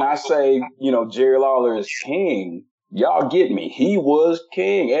 But when I say, Jerry Lawler is king, y'all get me. He was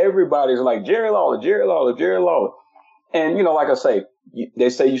king. Everybody's like, Jerry Lawler. And, like I say, they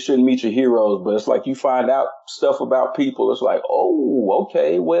say you shouldn't meet your heroes, but it's like you find out stuff about people. It's like, oh,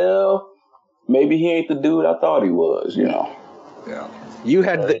 okay, well, maybe he ain't the dude I thought he was, Yeah. You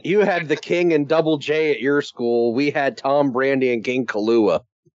had the King and Double J at your school. We had Tom Brandy and King Kalua.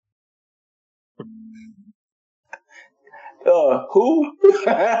 Who?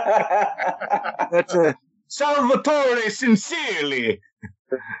 That's Salvatore Sincerely.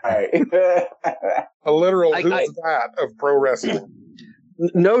 Right. A literal I- who's that of pro wrestling.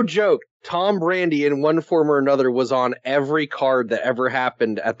 No joke. Tom Brandy, in one form or another, was on every card that ever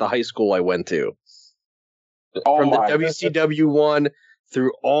happened at the high school I went to. Oh From the my WCW one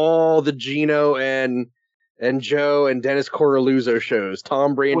through all the Gino and Joe and Dennis Coraluzzo shows.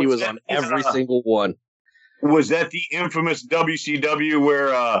 Tom Brandy was on every single one. Was that the infamous WCW where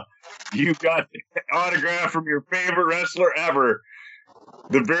you got the autograph from your favorite wrestler ever,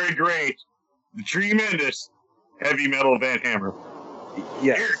 the very great, the tremendous heavy metal Van Hammer?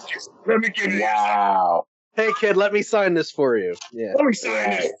 Yes. Here, just let me give you. Wow. Hey kid, let me sign this for you. Yeah. Let me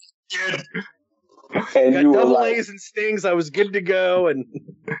sign this, kid. And Got you were double like, A's and stings. I was good to go, and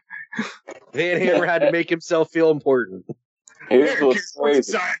Van Hammer had to make himself feel important. here's Here, what's kid, let me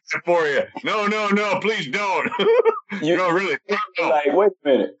crazy. sign it for you. No, please don't. You No, really. you're No. like, wait a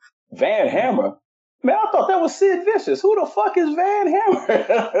minute. Van Hammer? Man, I thought that was Sid Vicious. Who the fuck is Van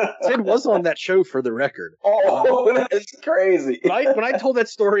Hammer? Sid was on that show, for the record. Oh, that's crazy. When I told that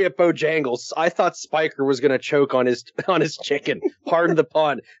story at Bojangles, I thought Spiker was going to choke on his chicken. Pardon the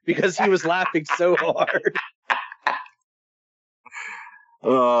pun, because he was laughing so hard.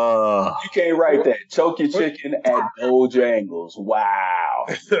 You can't write that. Choke your chicken at Bojangles. Wow.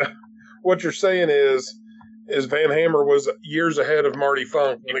 What you're saying is Van Hammer was years ahead of Marty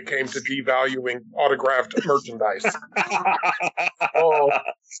Funk when it came to devaluing autographed merchandise. Oh,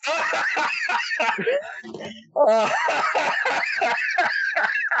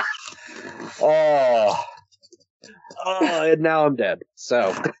 Oh. And now I'm dead.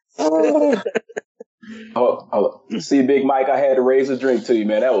 So Oh, see, Big Mike, I had to raise a drink to you,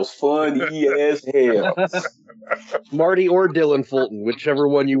 man. That was funny as hell. Marty or Dylan Fulton, whichever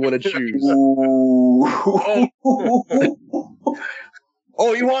one you want to choose. Ooh.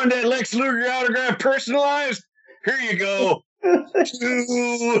 Oh, you wanted that Lex Luger autograph personalized? Here you go.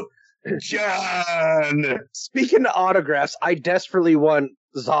 To John. Speaking of autographs, I desperately want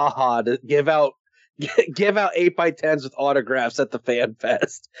Zaha to give out 8x10s with autographs at the Fan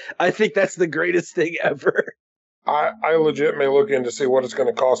Fest. I think that's the greatest thing ever. I legit may look in to see what it's going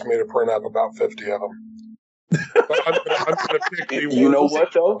to cost me to print up about 50 of them. But I'm going to pick the You know worst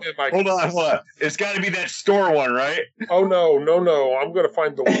what, though? in my- Hold on. It's got to be that store one, right? Oh, no. I'm going to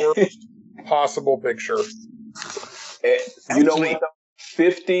find the worst possible picture. You know what, though?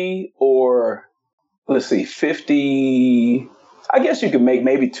 50 or, let's see, 50. I guess you could make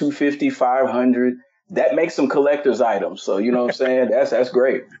maybe 250, 500. That makes some collector's items. So, you know what I'm saying? That's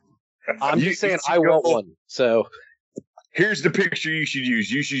great. I'm You- just saying you I want go- one. So Here's the picture you should use.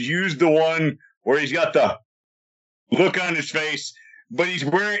 You should use the one where he's got the look on his face, but he's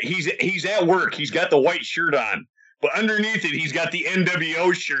at work. He's got the white shirt on, but underneath it, he's got the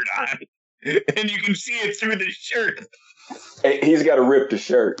NWO shirt on, and you can see it through the shirt. Hey, he's got to rip the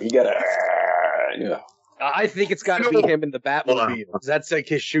shirt. He got to, yeah. I think it's got to be him in the Batmobile. That's like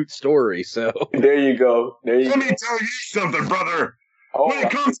his shoot story. So There you go. Let me tell you something, brother. Oh, When it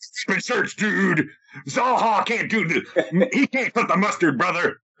comes to ripping shirts, dude, Zaha can't do the. He can't put the mustard,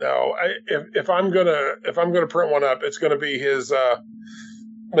 brother. No, if I'm gonna print one up, it's gonna be his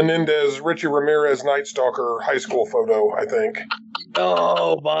Menendez Richie Ramirez Night Stalker high school photo. I think.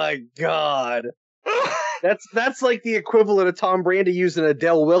 oh my god. That's like the equivalent of Tom Brandy using a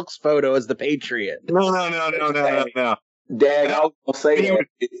Del Wilkes photo as the Patriot. No. Dag, I was going to say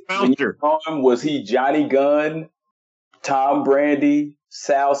that. When you saw him, was he Johnny Gunn, Tom Brandy,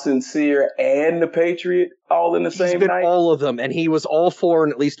 Sal Sincere, and the Patriot all in the He's same been night? all of them, and he was all four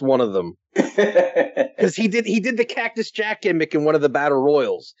in at least one of them. Because he did the Cactus Jack gimmick in one of the Battle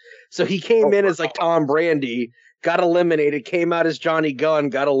Royals. So he came in as like Tom Brandy, got eliminated, came out as Johnny Gunn,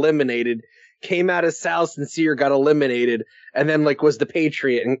 got eliminated, came out as Sal Sincere, got eliminated, and then like was the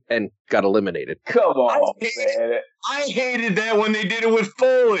Patriot and got eliminated. Come on, man. I hated that when they did it with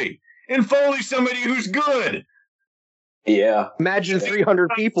Foley. And Foley's somebody who's good. Yeah. Imagine 300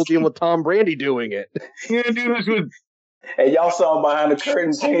 people dealing with Tom Brandy doing it. You gonna do this with And y'all saw him behind the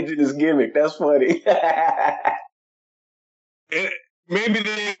curtain changing his gimmick. That's funny. maybe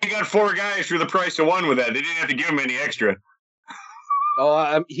they got 4 guys for the price of one with that. They didn't have to give him any extra.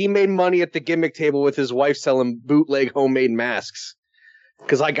 Oh, he made money at the gimmick table with his wife selling bootleg homemade masks.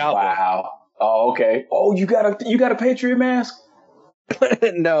 Because I got Wow. Oh, okay. Oh, you got a Patriot mask? one.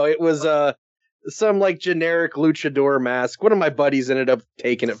 No, it was some like generic luchador mask. One of my buddies ended up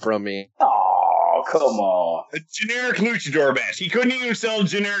taking it from me. Oh Oh, come on. A generic luchador mask. He couldn't even sell a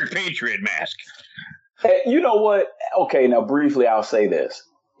generic Patriot mask. Hey, you know what? Okay, now briefly, I'll say this.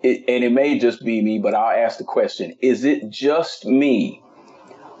 And it may just be me, but I'll ask the question. Is it just me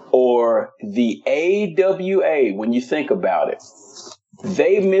or the AWA, when you think about it,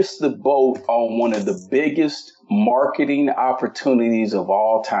 they missed the boat on one of the biggest marketing opportunities of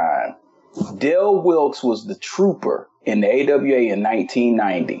all time. Del Wilkes was the trooper in the AWA in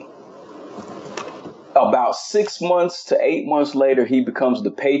 1990. About 6 months to 8 months later, he becomes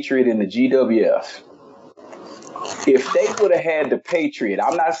the Patriot in the GWF. If they would have had the Patriot,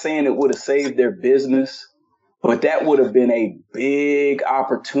 I'm not saying it would have saved their business, but that would have been a big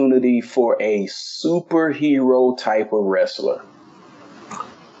opportunity for a superhero type of wrestler.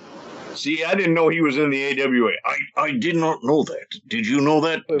 See, I didn't know he was in the AWA. I did not know that. Did you know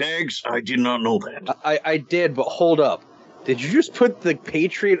that, Dags? I did not know that. I did, but hold up. Did you just put the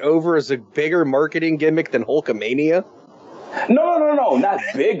Patriot over as a bigger marketing gimmick than Hulkamania? No, not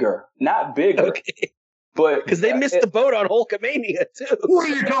bigger. Not bigger. Okay. But because they missed the boat on Hulkamania, too. What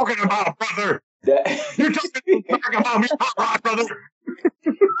are you talking about, brother? You're talking about me, brother.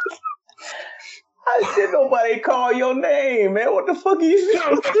 I said nobody call your name, man. What the fuck are you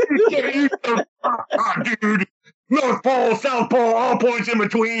doing? Dude. North Pole, South Pole, all points in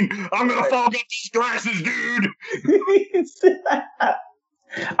between. I'm gonna fog up these glasses, dude.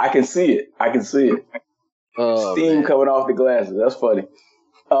 I can see it. Steam coming off the glasses. That's funny.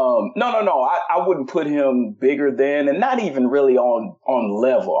 No. I wouldn't put him bigger than, and not even really on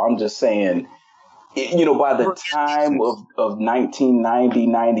level. I'm just saying, by the time of 1990,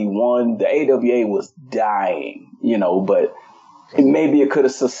 91, the AWA was dying, but maybe it could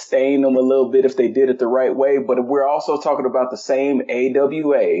have sustained them a little bit if they did it the right way. But we're also talking about the same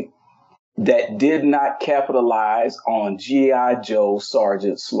AWA that did not capitalize on G.I. Joe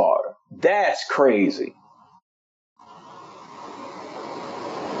Sergeant Slaughter. That's crazy.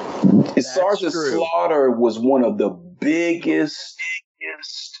 Sergeant Slaughter was one of the biggest.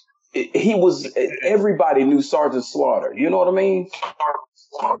 He was. Everybody knew Sergeant Slaughter. You know what I mean?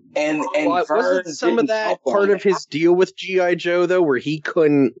 And wasn't some of that part of his deal with G.I. Joe though, where he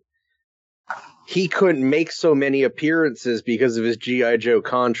couldn't make so many appearances because of his G.I. Joe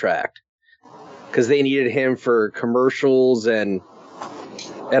contract, because they needed him for commercials and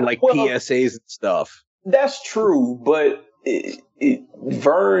like PSAs and stuff. That's true, but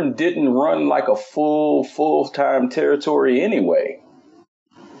Vern didn't run like a full-time territory anyway.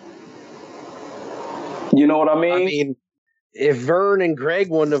 You know what I mean? I mean, if Vern and Greg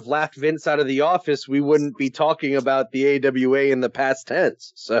wouldn't have laughed Vince out of the office, we wouldn't be talking about the AWA in the past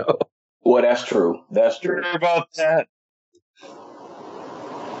tense. So, well, that's true. That's true. Sure about that.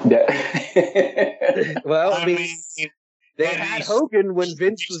 Well, I mean, they had Hogan when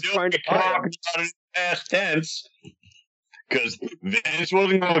Vince was trying to talk about it in past tense, because Vince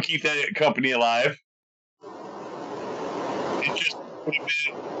wasn't going to keep that company alive. It just would have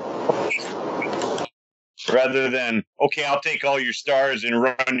been, rather than, okay, I'll take all your stars and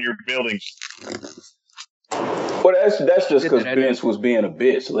run your buildings. Well, that's just because Vince was being a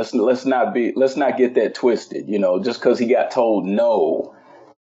bitch. Let's not get that twisted. Just because he got told no,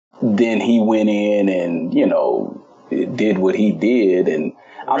 then he went in and did what he did. And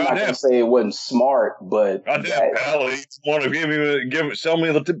I'm not gonna say it wasn't smart, but goddamn, pal, he want to sell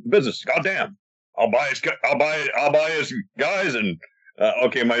me the business. Goddamn, I'll buy his guys and.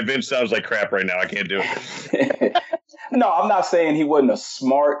 Okay, my Vince sounds like crap right now. I can't do it. No, I'm not saying he wasn't a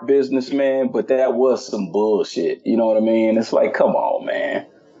smart businessman, but that was some bullshit. You know what I mean? It's like, come on, man.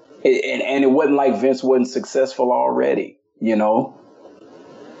 And it wasn't like Vince wasn't successful already,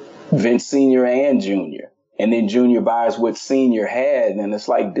 Vince Sr. and Jr. And then Jr. buys what Sr. had. And it's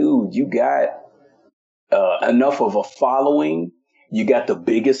like, dude, you got enough of a following. You got the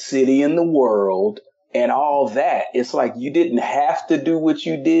biggest city in the world. And all that, it's like you didn't have to do what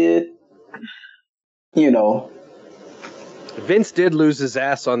you did, Vince did lose his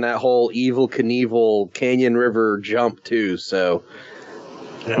ass on that whole Evel Knievel Canyon River jump too, so.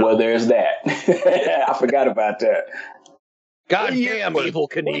 Well, there's that. I forgot about that. Goddamn Evel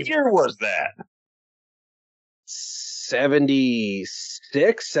Knievel. What year was that?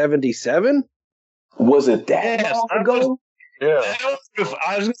 76, 77? Was it that long ago? Yeah, I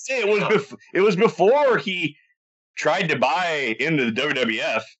was gonna say it was before he tried to buy into the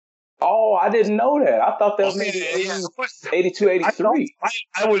WWF. Oh, I didn't know that. I thought that was maybe 82, 83.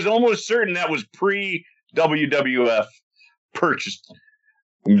 I was almost certain that was pre-WWF purchased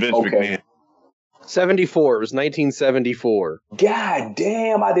Vince McMahon. 74. It was 1974. God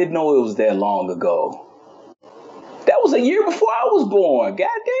damn, I didn't know it was that long ago. That was a year before I was born. God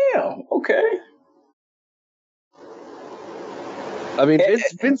damn. Okay. I mean,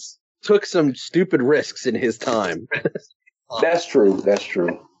 Vince took some stupid risks in his time. That's true. That's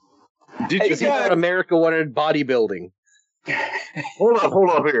true. Did you He thought America wanted bodybuilding. Hold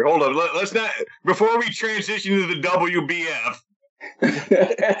up here. Hold up. Let's not, before we transition to the WBF,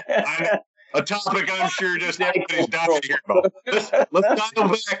 a topic I'm sure just everybody's dying to hear about. Let's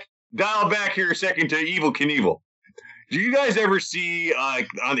dial back here a second to Evel Knievel. Do you guys ever see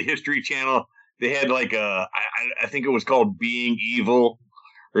on the History Channel, they had like I think it was called Being Evil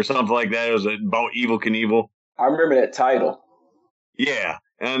or something like that. It was about Evel Knievel. I remember that title. Yeah.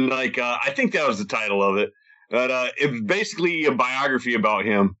 And like, I think that was the title of it. But it's basically a biography about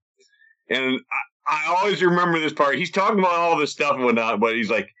him. And I always remember this part. He's talking about all this stuff and whatnot, but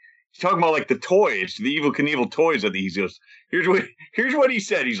he's talking about like the toys, the Evel Knievel toys. He goes, here's what he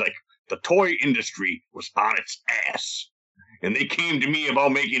said. He's like, the toy industry was on its ass. And they came to me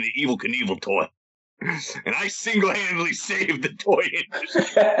about making an Evel Knievel toy. And I single-handedly saved the toy industry.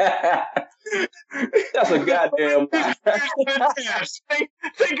 That's a goddamn.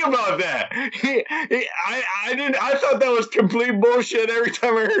 Think about that. I thought that was complete bullshit every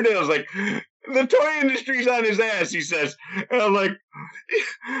time I heard it. I was like, the toy industry's on his ass, he says. And I'm like,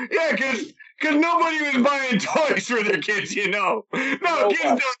 yeah, because nobody was buying toys for their kids, you know. No, kids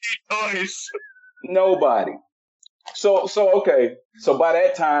don't need toys. Nobody. So okay. So by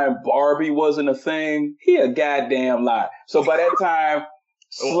that time, Barbie wasn't a thing. He a goddamn lie. So by that time,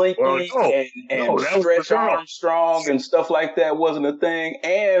 Slinky and Stretch Armstrong and stuff like that wasn't a thing.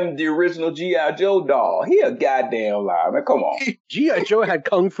 And the original G.I. Joe doll. He a goddamn lie. Man, come on. G.I. Joe had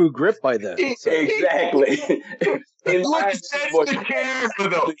Kung Fu Grip by then. So. Exactly. He looks dead in the camera,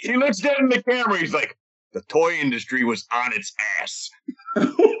 though. He looks dead in the camera. He's like, the toy industry was on its ass.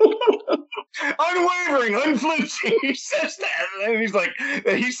 Unwavering, unflinching. He says that. And he's like,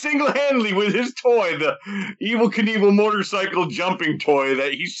 he single-handedly with his toy, the Evel Knievel motorcycle jumping toy,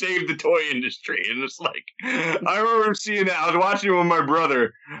 that he saved the toy industry. And it's like, I remember seeing that. I was watching it with my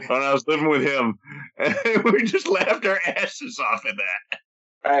brother when I was living with him. And we just laughed our asses off at that.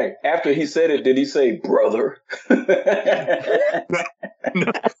 Hey, after he said it, did he say brother? No.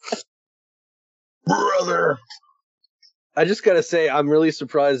 Brother. I just gotta say, I'm really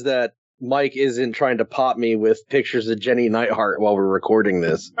surprised that Mike isn't trying to pop me with pictures of Jenny Neidhart while we're recording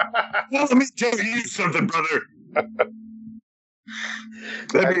this. Well, let me tell you something, brother.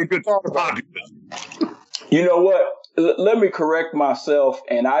 That'd be a good pop. You know what? Let me correct myself,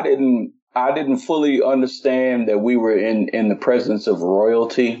 and I didn't fully understand that we were in the presence of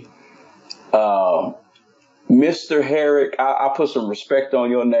royalty. Mr. Herrick, I put some respect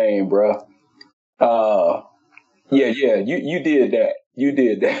on your name, bro. Yeah, you did that. You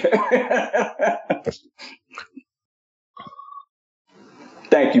did that.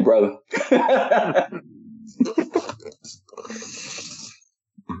 Thank you, brother.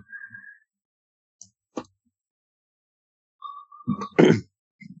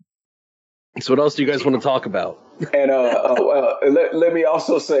 So what else do you guys want to talk about? And let me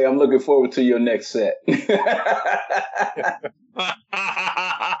also say I'm looking forward to your next set.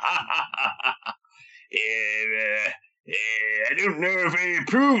 I don't know if I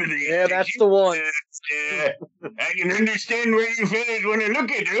approve of these. Yeah, that's the one. I can understand where you fellas want to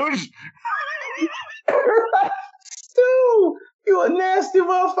look at those. Dude, you a nasty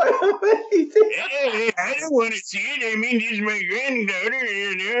motherfucker. Hey, I don't want to see it. I mean, this is my granddaughter.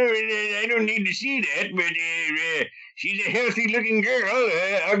 You know, I don't need to see that, but she's a healthy-looking girl.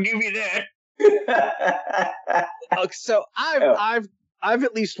 I'll give you that. So I've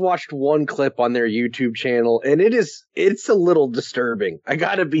at least watched one clip on their YouTube channel, and it's a little disturbing. I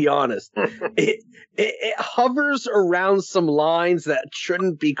gotta be honest. It hovers around some lines that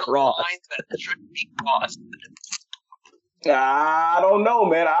shouldn't be crossed. I don't know,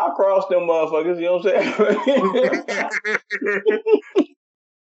 man. I'll cross them motherfuckers. You know what I'm saying?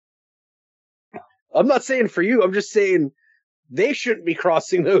 I'm not saying for you. I'm just saying they shouldn't be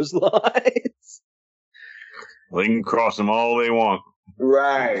crossing those lines. They can cross them all they want.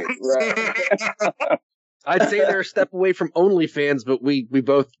 Right. I'd say they're a step away from OnlyFans, but we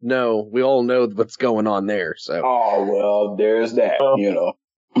all know what's going on there. So. Oh well, there's that. You know.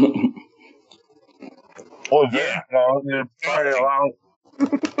 Well, yeah. We all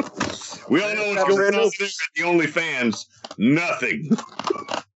know what's going on there at the OnlyFans. Nothing.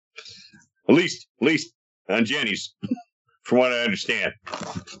 At least on Jenny's, from what I understand.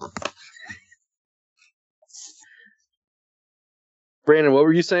 Brandon, what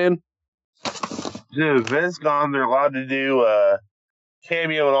were you saying? Dude, Vince gone, they're allowed to do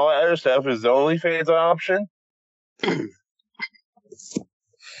cameo and all that other stuff. Is the OnlyFans an option?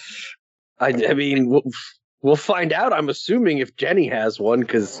 I mean, We'll find out, I'm assuming, if Jenny has one,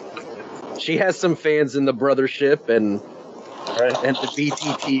 because she has some fans in the Brothership and the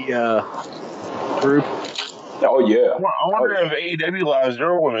BTT group. Oh, yeah. I wonder if AEW allows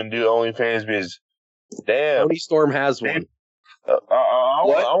their women to do OnlyFans because, damn. Tony Storm has one. I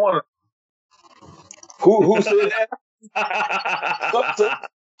want Who said that?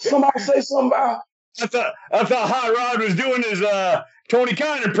 Somebody say something about. I thought Hot Rod was doing his Tony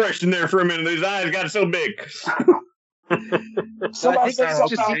Khan impression there for a minute. His eyes got so big. Somebody say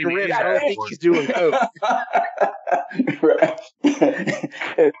something just about. I don't think he's doing coke.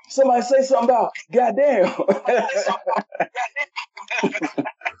 Somebody say something about. Goddamn.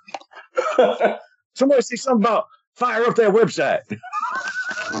 Somebody say something about fire up that website.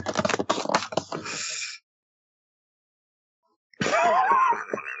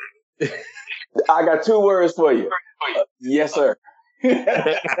 I got 2 words for you. Yes, sir.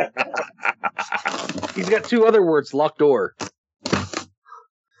 He's got 2 other words, locked door.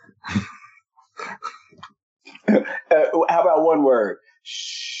 How about 1 word?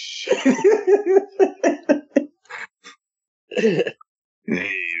 Shh. There's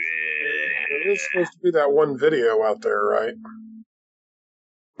supposed to be that one video out there, right?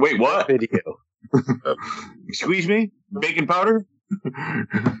 Wait, what? Video. Excuse me? Baking powder? Am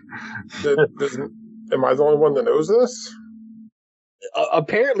I the only one that knows this?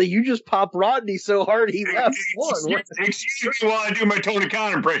 Apparently, you just popped Rodney so hard he left one. Excuse me while I do my Tony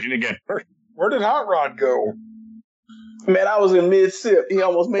Khan impression again. Where did Hot Rod go? Man, I was in mid-sip. He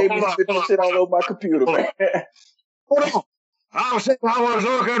almost made me spit the shit all over my computer, man. Hold on. I was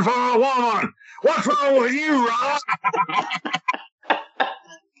looking for a woman. What's wrong with you, Rod?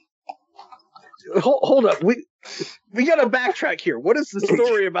 Hold up. We got to backtrack here. What is the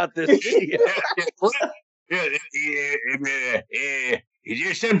story about this video? Is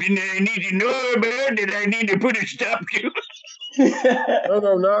there something that I need to know about that I need to put a stop to?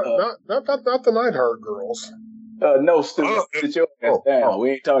 No, not the Neidhart girls. No, Stu, sit your ass down.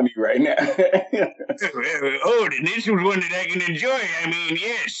 We ain't talking to you right now. Then this was one that I can enjoy. I mean,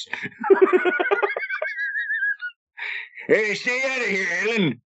 yes. Hey, stay out of here,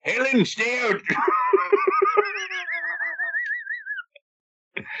 Helen. Helen, stay out.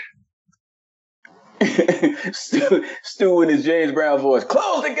 Stu in his James Brown voice.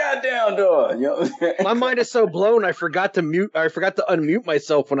 Close the goddamn door. You know? My mind is so blown. I forgot to unmute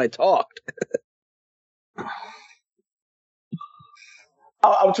myself when I talked.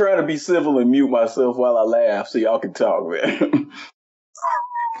 I'm trying to be civil and mute myself while I laugh so y'all can talk, man. I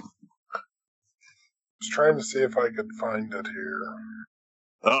was trying to see if I could find it here.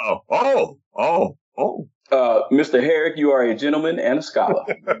 Oh. Mr. Herrick, you are a gentleman and a scholar.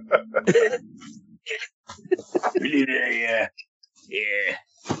 Yeah.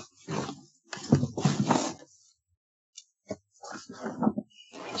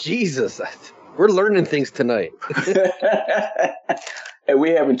 Jesus, we're learning things tonight. And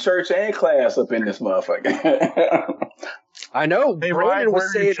we having church and class up in this motherfucker. I know. Hey, Brandon Ryan,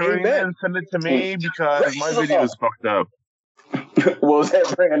 was saying amen. Send it to me because my video is fucked up. What was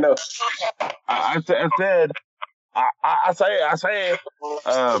that, Brandon? I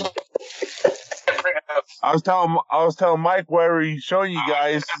was telling Mike where he's showing you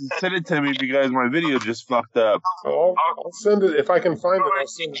guys, send it to me because my video just fucked up. I'll send it if I can find it. I'll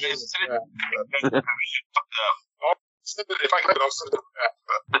send it in the chat.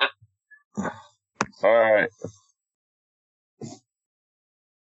 All right.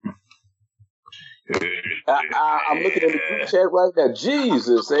 I'm looking in the group chat right now.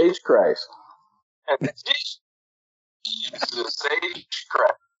 Jesus H. Christ. Jesus H.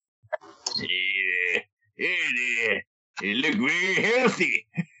 Christ. Yeah. You look very healthy.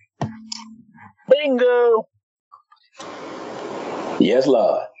 Bingo. Yes,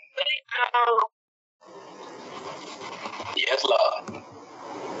 Lord. Yes, Lord.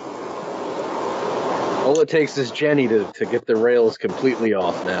 All it takes is Jenny to get the rails completely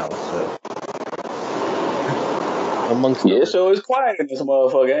off now. So, amongst Yeah, so it's quiet in this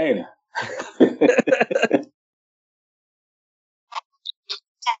motherfucker, ain't it?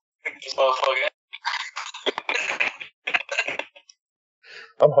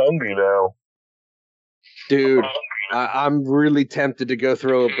 I'm hungry now. Dude, I'm really tempted to go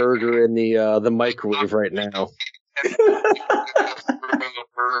throw a burger in the microwave right now.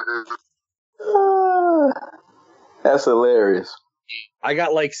 That's hilarious. I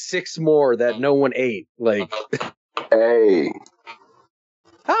got like 6 more that no one ate. Like, Hey.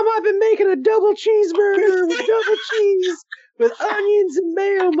 I've been making a double cheeseburger with double cheese with onions and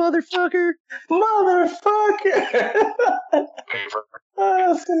mayo, motherfucker. Motherfucker. Oh,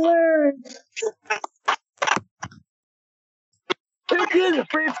 that's hilarious. Chicken,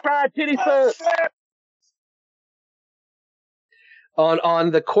 French fried titty foot.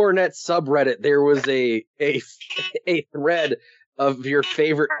 On the Cornet subreddit, there was a thread of your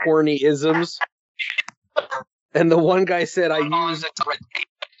favorite corny isms, and the one guy said, I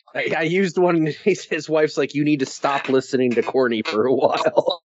used one, and his wife's like, you need to stop listening to corny for a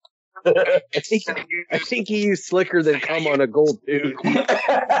while. I think he used slicker than cum on a gold tooth.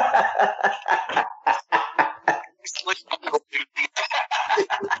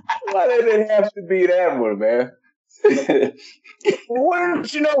 Why did it have to be that one, man? Why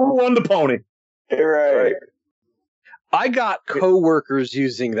don't you know who won the pony? Right. I got coworkers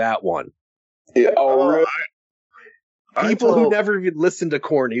using that one. Yeah, really? People who never even listened to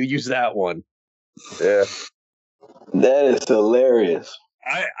corny use that one. Yeah. That is hilarious.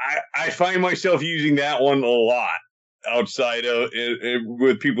 I find myself using that one a lot outside of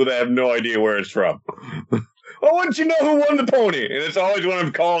with people that have no idea where it's from. Oh, why don't you know who won the pony? And it's always when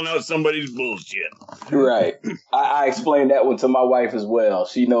I'm calling out somebody's bullshit. Right. I explained that one to my wife as well.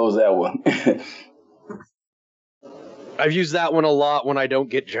 She knows that one. I've used that one a lot when I don't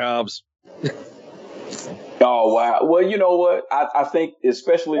get jobs. Oh, wow. Well, you know what? I think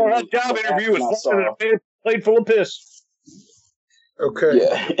especially... That job interview was a plate full of piss. Okay.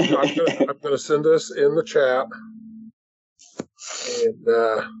 Yeah. I'm going to send this in the chat. And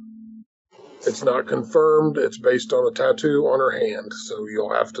it's not confirmed. It's based on a tattoo on her hand. So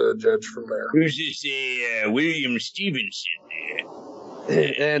you'll have to judge from there. Who's this William Stevenson?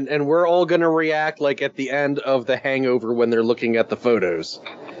 And we're all going to react like at the end of The Hangover when they're looking at the photos.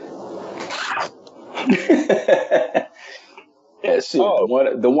 Yeah, shit.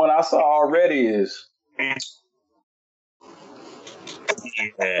 The one I saw already is...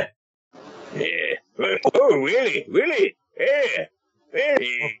 Yeah. Oh, really? Really? Yeah.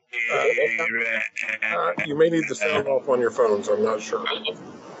 You may need the sound off on your phones. I'm not sure.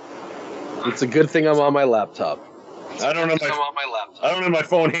 It's a good thing I'm on my laptop. I don't have my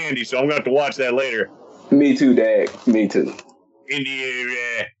phone handy, so I'm going to have to watch that later. Me too, Dad. Me too. In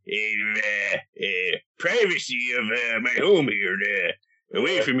the privacy of my home here,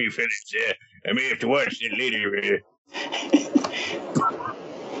 away from you fellas, I may have to watch that later.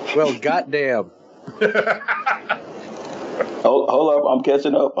 Well, goddamn. Hold up. I'm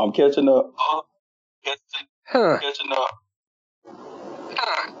catching up. Huh.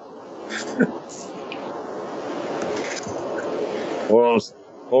 Well,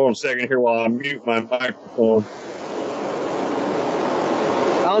 hold on a second here while I mute my microphone.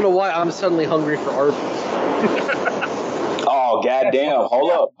 I don't know why I'm suddenly hungry for Arby's. Oh, goddamn.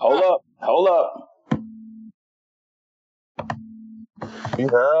 Hold up. You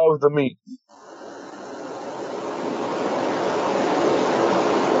have the meat.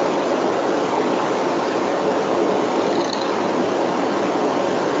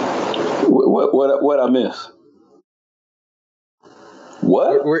 What I miss?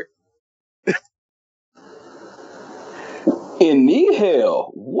 What? We're in the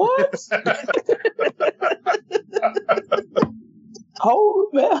hell? What?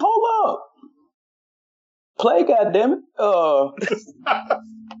 Hold up. Play, goddammit.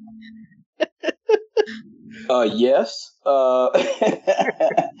 Yes.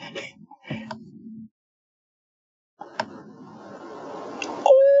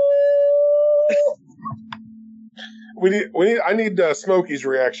 I need Smokey's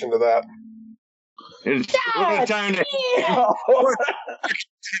reaction to that. It's time to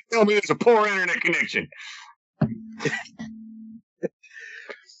tell me there's a poor internet connection.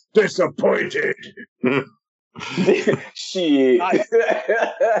 Disappointed. Shit.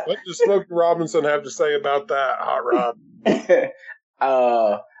 What does Smokey Robinson have to say about that, Hot Rod?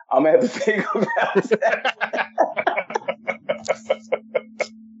 I'm gonna have to think about that.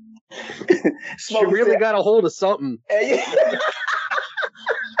 she really got a hold of something.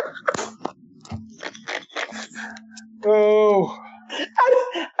 Oh,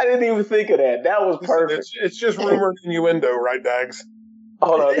 I didn't even think of that. That was perfect. It's just rumor and innuendo, right, Dags?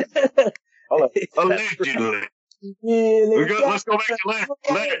 Hold on. Allegedly. Let's go back to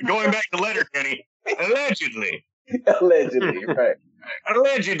letter. Going back to letter, Kenny. Allegedly. Allegedly, right.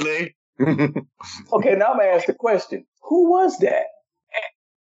 Allegedly. Okay, now I'm gonna ask the question: who was that?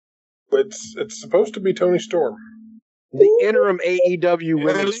 It's supposed to be Tony Storm. The interim AEW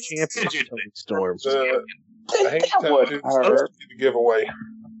Women's Champion, Tony Storm. The hand was tattoo her. supposed to be the giveaway.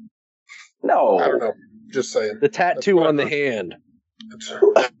 No, I don't know. Just saying. The tattoo on the hand.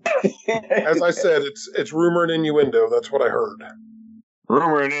 As I said, it's rumor and innuendo. That's what I heard.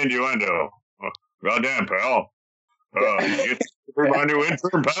 Rumor and innuendo. Goddamn, pal. You're my new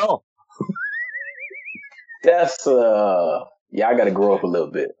intern, pal. That's Yeah, I got to grow up a little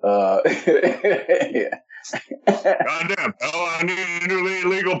bit. Yeah. Goddamn. Oh, I need a new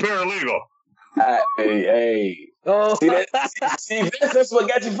legal paralegal. Hey. Oh, See, that's what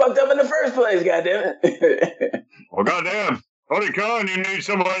got you fucked up in the first place, goddamn it. Well, goddamn. Tony Khan, you need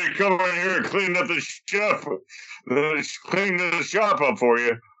somebody to come in here and clean up the shop. Clean the shop up for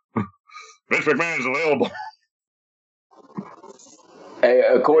you. Vince McMahon's available. Hey,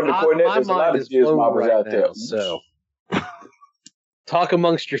 according to Cornette, my there's a lot mind of is jizz blown mobbers right out there. now, so talk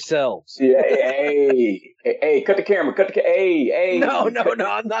amongst yourselves. Yeah, hey, cut the camera, hey. No, I'm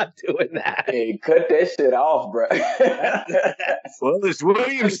not doing that. Hey, cut that shit off, bro. Well, this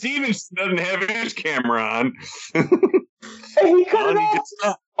William Stevenson doesn't have his camera on. Hey, he cut it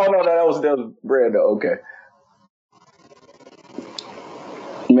off. Oh no, that was Brando. Okay,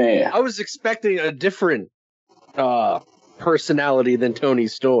 man. I was expecting a different personality than Tony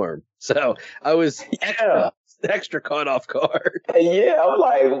Storm, so I was extra caught off guard. Yeah, I'm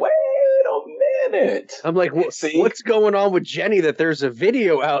like, wait a minute. I'm like, what's going on with Jenny that there's a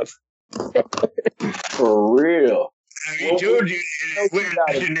video out? For real. I told you, when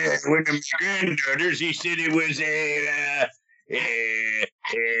the granddaughters, he said it was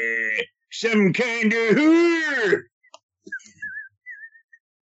some kind of whore.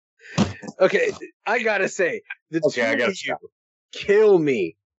 Okay, I gotta say, I got you. Kill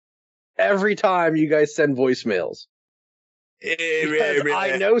me every time you guys send voicemails. Because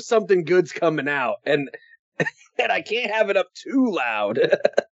I know something good's coming out, and I can't have it up too loud.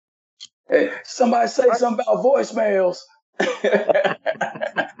 Hey, somebody say something about voicemails. I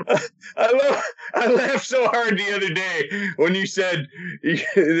laughed so hard the other day when you said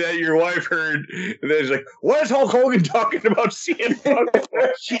that your wife heard that. It's like, what is Hulk Hogan talking about CM Punk?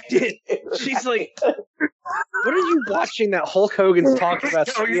 She did. She's like, what are you watching that Hulk Hogan's talking about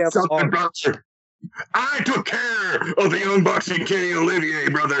CM Punk? I took care of the unboxing Kenny Olivier,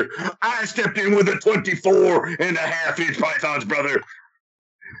 brother. I stepped in with a 24.5-inch pythons, brother.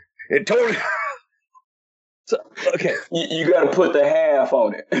 It totally... So, okay. You got to put the half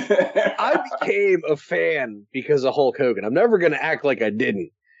on it. I became a fan because of Hulk Hogan. I'm never going to act like I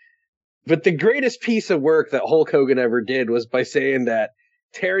didn't. But the greatest piece of work that Hulk Hogan ever did was by saying that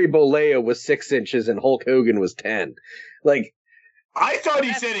Terry Bollea was 6 inches and Hulk Hogan was 10. Like, I thought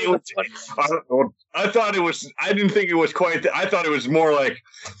he said it was. I thought it was. I didn't think it was quite. I thought it was more like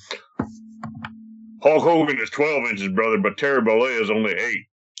Hulk Hogan is 12 inches, brother, but Terry Bollea is only 8.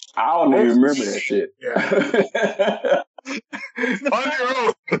 I don't even remember that shit. Yeah.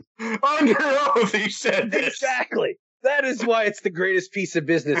 Under oath, he said this. Exactly. That is why it's the greatest piece of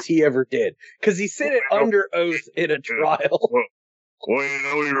business he ever did. Because he said it under oath in a trial. Well, you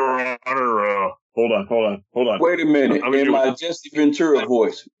know, Your Honor, hold on. Wait a minute. In my Jesse Ventura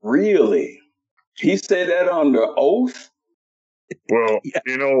voice, really? He said that under oath? Well,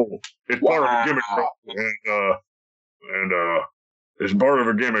 you know, it's part of a gimmick. And it's part of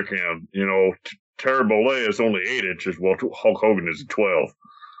a gimmick, and, you know, Terry Bollea is only 8 inches, while Hulk Hogan is 12.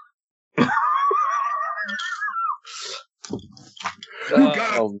 You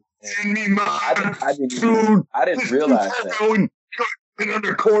gotta send me mine. I didn't realize that. And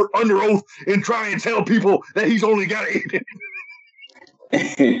under court, under oath, and try and tell people that he's only got 8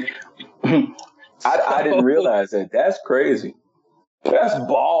 inches. I didn't realize that. That's crazy. That's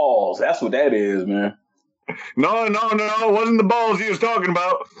balls. That's what that is, man. No, it wasn't the balls he was talking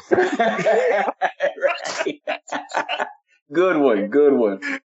about. Right. Good one.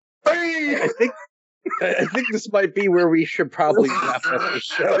 Hey! I think this might be where we should probably wrap up the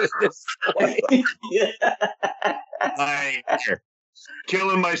show at this point. I'm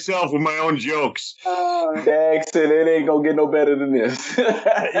killing myself with my own jokes. Jackson, it ain't gonna get no better than this.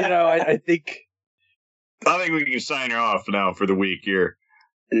 You know, I think we can sign her off now for the week here.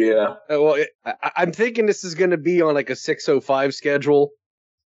 Yeah. Well, I'm thinking this is going to be on like a 6:05 schedule.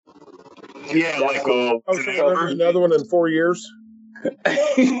 Yeah, like another one in 4 years.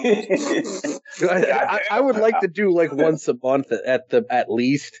 I would like to do like once a month at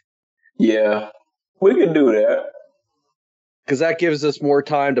least. Yeah, we can do that because that gives us more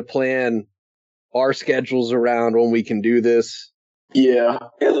time to plan our schedules around when we can do this. Yeah,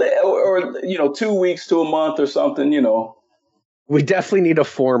 or 2 weeks to a month or something. You know, we definitely need a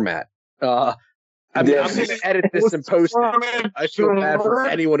format. I'm going to edit this and post it. I feel bad for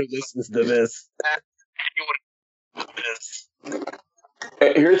anyone who listens to this.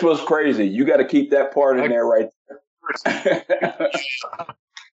 Here's what's crazy. You got to keep that part in there right there.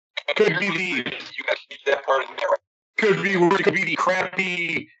 Could be the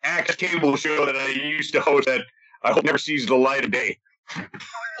crappy Axe Cable show that I used to host that I hope never sees the light of day.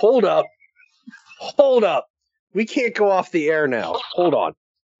 Hold up. we can't go off the air now. Hold on.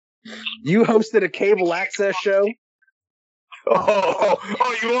 You hosted a cable access show? Oh,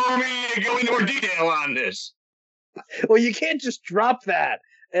 you want me to go into more detail on this? Well, you can't just drop that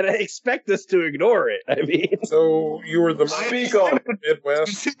and expect us to ignore it. I mean, So you were the Speak on it.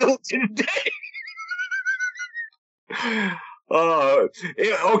 Midwest. Still today.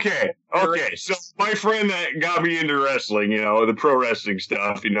 Okay. So my friend that got me into wrestling, the pro wrestling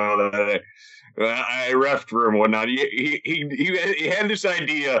stuff, that I reffed for him and whatnot. He had this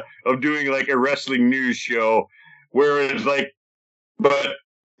idea of doing like a wrestling news show where it's like, and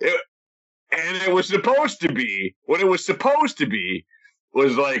it was supposed to be what it was supposed to be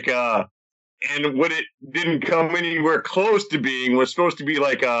was like, and what it didn't come anywhere close to being was supposed to be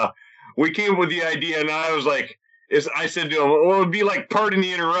like, we came up with the idea, and I was like, I said to him, well, it'd be like Pardon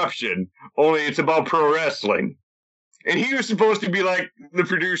the Interruption, only it's about pro wrestling. And he was supposed to be like the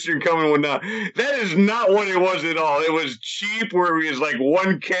producer and coming and whatnot. That is not what it was at all. It was cheap, where it was like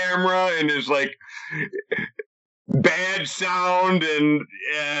one camera and it's like bad sound, and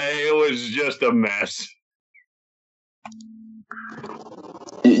it was just a mess.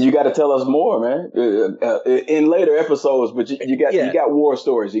 You got to tell us more, man. In later episodes, but you got war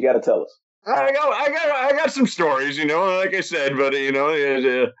stories. You got to tell us. I got some stories, like I said, but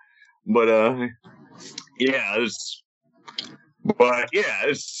it's.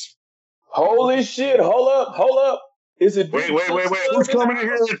 Holy shit! Hold up! Is it? Wait! Who's coming in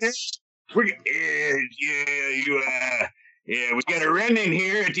here with this? We got a run in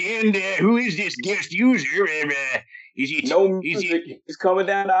here at the end. Who is this guest user? He's coming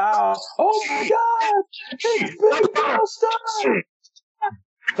down the aisle. Oh my God! It's Big Monster!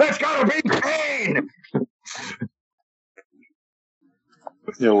 That's gotta be pain.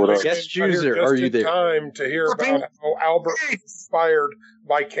 Guest user, are you there? Time to hear about how Albert was inspired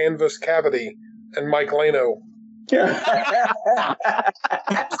by Canvas Cavity and Mike Lano.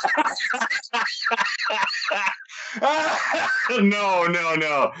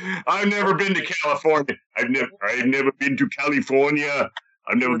 No. I've never been to California. I've never been to California.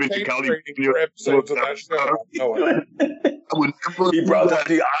 I've never been to California. Episodes of that show. He brought out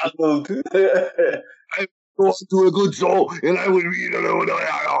the island. I go to a good show, and I would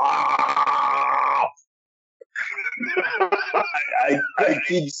I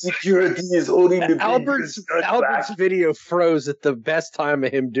think security is holding the Albert's video froze at the best time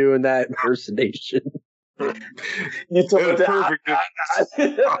of him doing that impersonation. You told me perfect.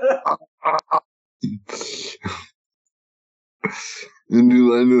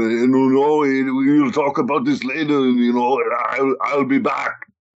 And we'll talk about this later. I'll be back.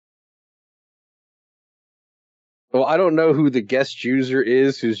 Well, I don't know who the guest user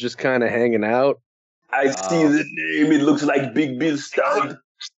is who's just kind of hanging out. I see the name. It looks like Big Bill Stud.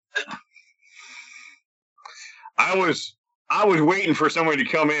 I was waiting for somebody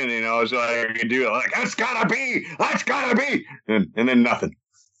to come in, so I could do it. Like, that's gotta be, and then nothing.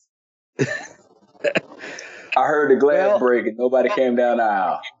 I heard the glass break and nobody came down the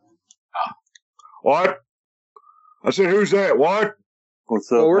aisle. What? I said, who's that? What? What's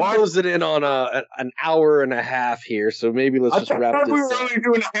up? Well, we're closing in on an hour and a half here, so maybe let's just wrap this up. We were only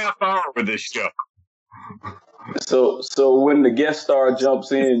doing a half hour with this show. So when the guest star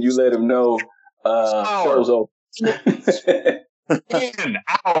jumps in, you let him know show's over. An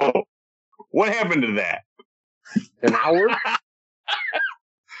hour. What happened to that? An hour?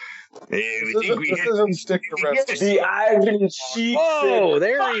 This isn't stick to wrestling. The Iron Sheik. Oh,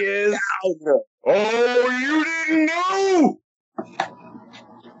 there he is. Oh, you didn't know?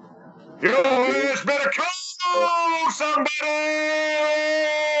 You better call somebody!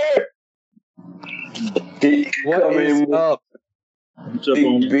 What is up? What's up,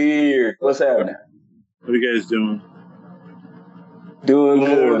 Big Beard. What's happening? What are you guys doing? Doing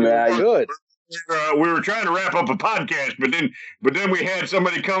good, man. Good. We were trying to wrap up a podcast, but then we had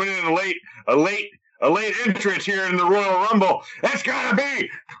somebody coming in a late entrance here in the Royal Rumble. That's gotta be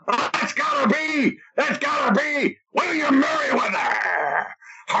William Merriweather.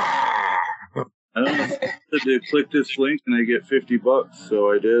 I don't know. I said to click this link and I get $50,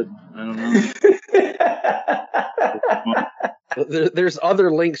 so I did. I don't know. There's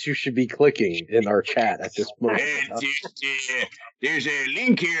other links you should be clicking in our chat at this moment. There's a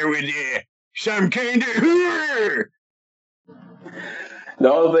link here with some kind of The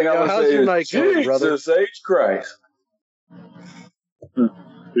only thing I'm going to say is Jesus H. Christ. What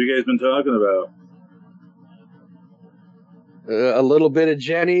have you guys been talking about? A little bit of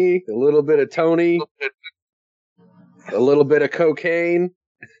Jenny, a little bit of Tony, a little bit of cocaine,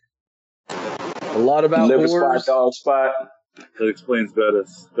 a lot about liver whores. spot, dog spot. That explains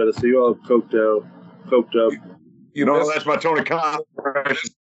Bettis. So you all coked up. You No, missed- that's my Tony Khan impression.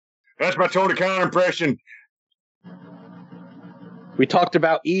 That's my Tony Khan impression. We talked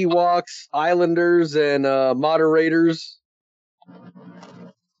about Ewoks, Islanders, and moderators.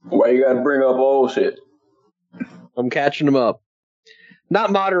 Why you gotta bring up old shit? I'm catching them up.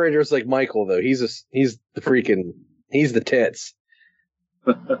 Not moderators like Michael though. He's the tits.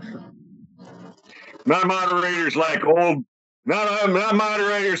 Not moderators like not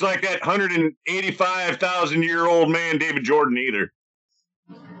moderators like that 185,000-year-old man David Jordan either.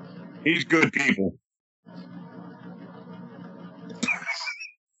 He's good people.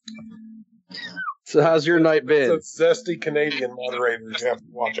 So how's your night been? It's a zesty Canadian moderators you have to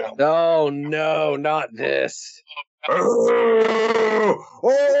watch out. Oh no, not this. Oh!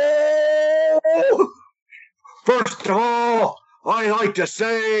 First of all, I like to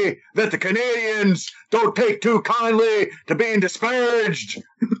say that the Canadians don't take too kindly to being disparaged.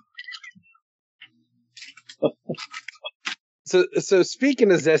 So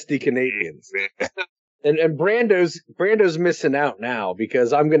speaking of zesty Canadians, and Brando's missing out now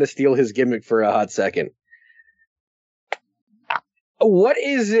because I'm gonna steal his gimmick for a hot second. What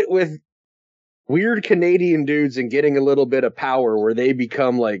is it with weird Canadian dudes and getting a little bit of power where they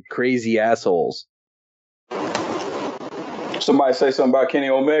become like crazy assholes? Somebody say something about Kenny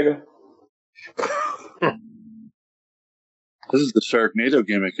Omega. This is the Sharknado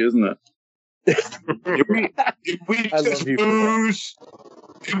gimmick, isn't it? Did we I just love you. lose?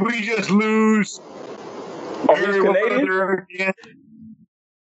 Did we just lose? Oh, he's Canadian?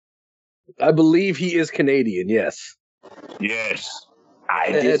 I believe he is Canadian, yes. Yes.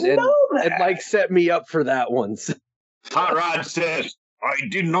 I didn't know that. And Mike set me up for that once. Hot Rod says, I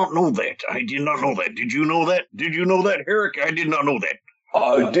did not know that. I did not know that. Did you know that? Did you know that, Eric? I did not know that.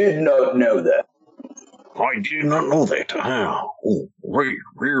 I did not know that. I did not know that. Oh,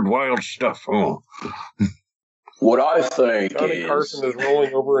 weird, wild stuff. Oh. What I think Johnny is... Carson is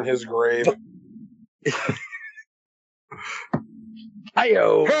rolling over in his grave.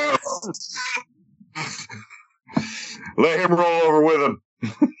 Hi-yo. Let him roll over with him.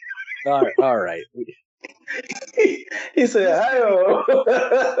 All right. He said, "Hi-yo."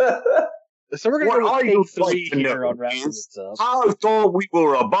 So we're What going are to you go with take 3 talking here about, on wrapping man? this up. I thought we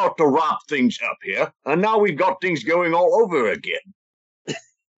were about to wrap things up here, and now we've got things going all over again.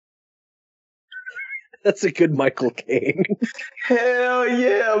 That's a good Michael Caine. Hell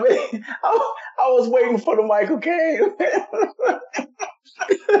yeah, man. I was waiting for the Michael Caine.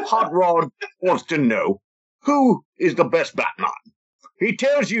 Hot Rod wants to know, who is the best Batman? He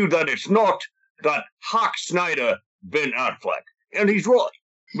tells you that it's not that Hawk Snyder, Ben Affleck, and he's right,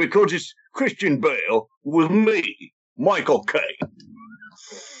 because it's Christian Bale with me, Michael Caine.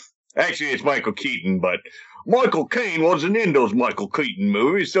 Actually, it's Michael Keaton, but Michael Caine wasn't in those Michael Keaton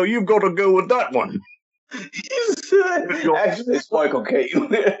movies, so you've got to go with that one. Actually, it's Michael Caine.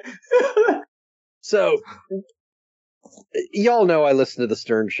 So, y'all know I listen to the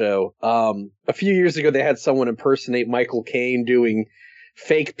Stern Show. A few years ago, they had someone impersonate Michael Caine doing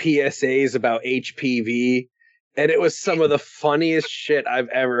fake PSAs about HPV, and it was some of the funniest shit I've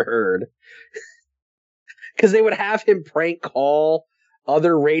ever heard. Because they would have him prank call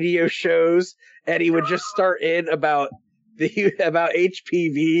other radio shows, and he would just start in about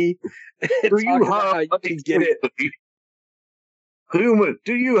HPV. Do you have get it?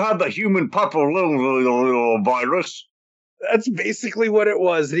 Do you have the human papillomavirus? That's basically what it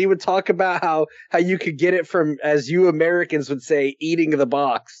was. And he would talk about how you could get it from, as you Americans would say, eating the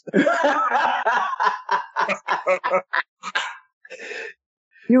box.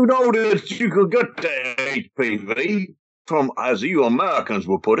 You know that you could get the HPV from, as you Americans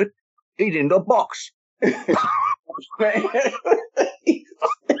would put it, eating the box.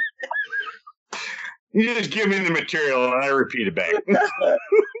 You just give me the material and I repeat it back.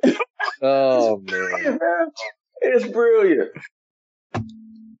 Oh, man. It's brilliant.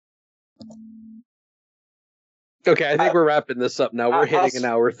 Okay, I think we're wrapping this up now. We're hitting an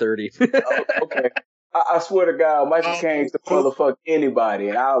hour 30. Okay. I swear to God, Michael Caine can motherfuck anybody,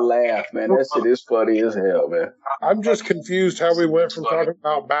 and I'll laugh, man. That shit is funny as hell, man. I'm just confused how we went from talking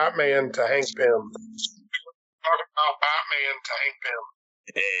about Batman to Hank Pym.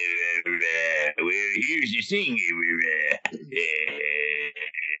 Well, here's the thing.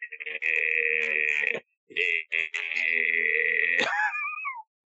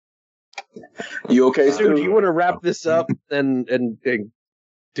 You okay, Dude, Stu? do you want to wrap this up and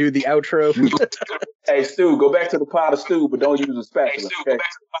do the outro? Hey, Stu, go back to the pot of stew, but don't use a spatula. Okay?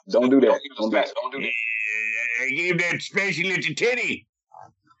 Don't do that. Don't do that. I gave that spatula to Teddy.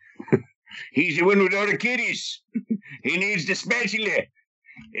 He's the one without the kitties. He needs the spatula.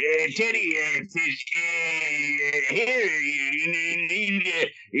 Teddy, here,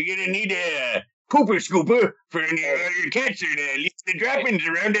 you're gonna need a pooper scooper for your cats or to leave the droppings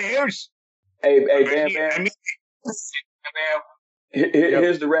around the house. Hey, Bam.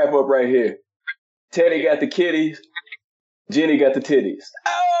 Here's the wrap up right here. Teddy got the kitties. Jenny got the titties.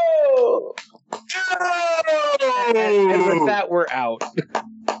 Oh! And with that, we're out.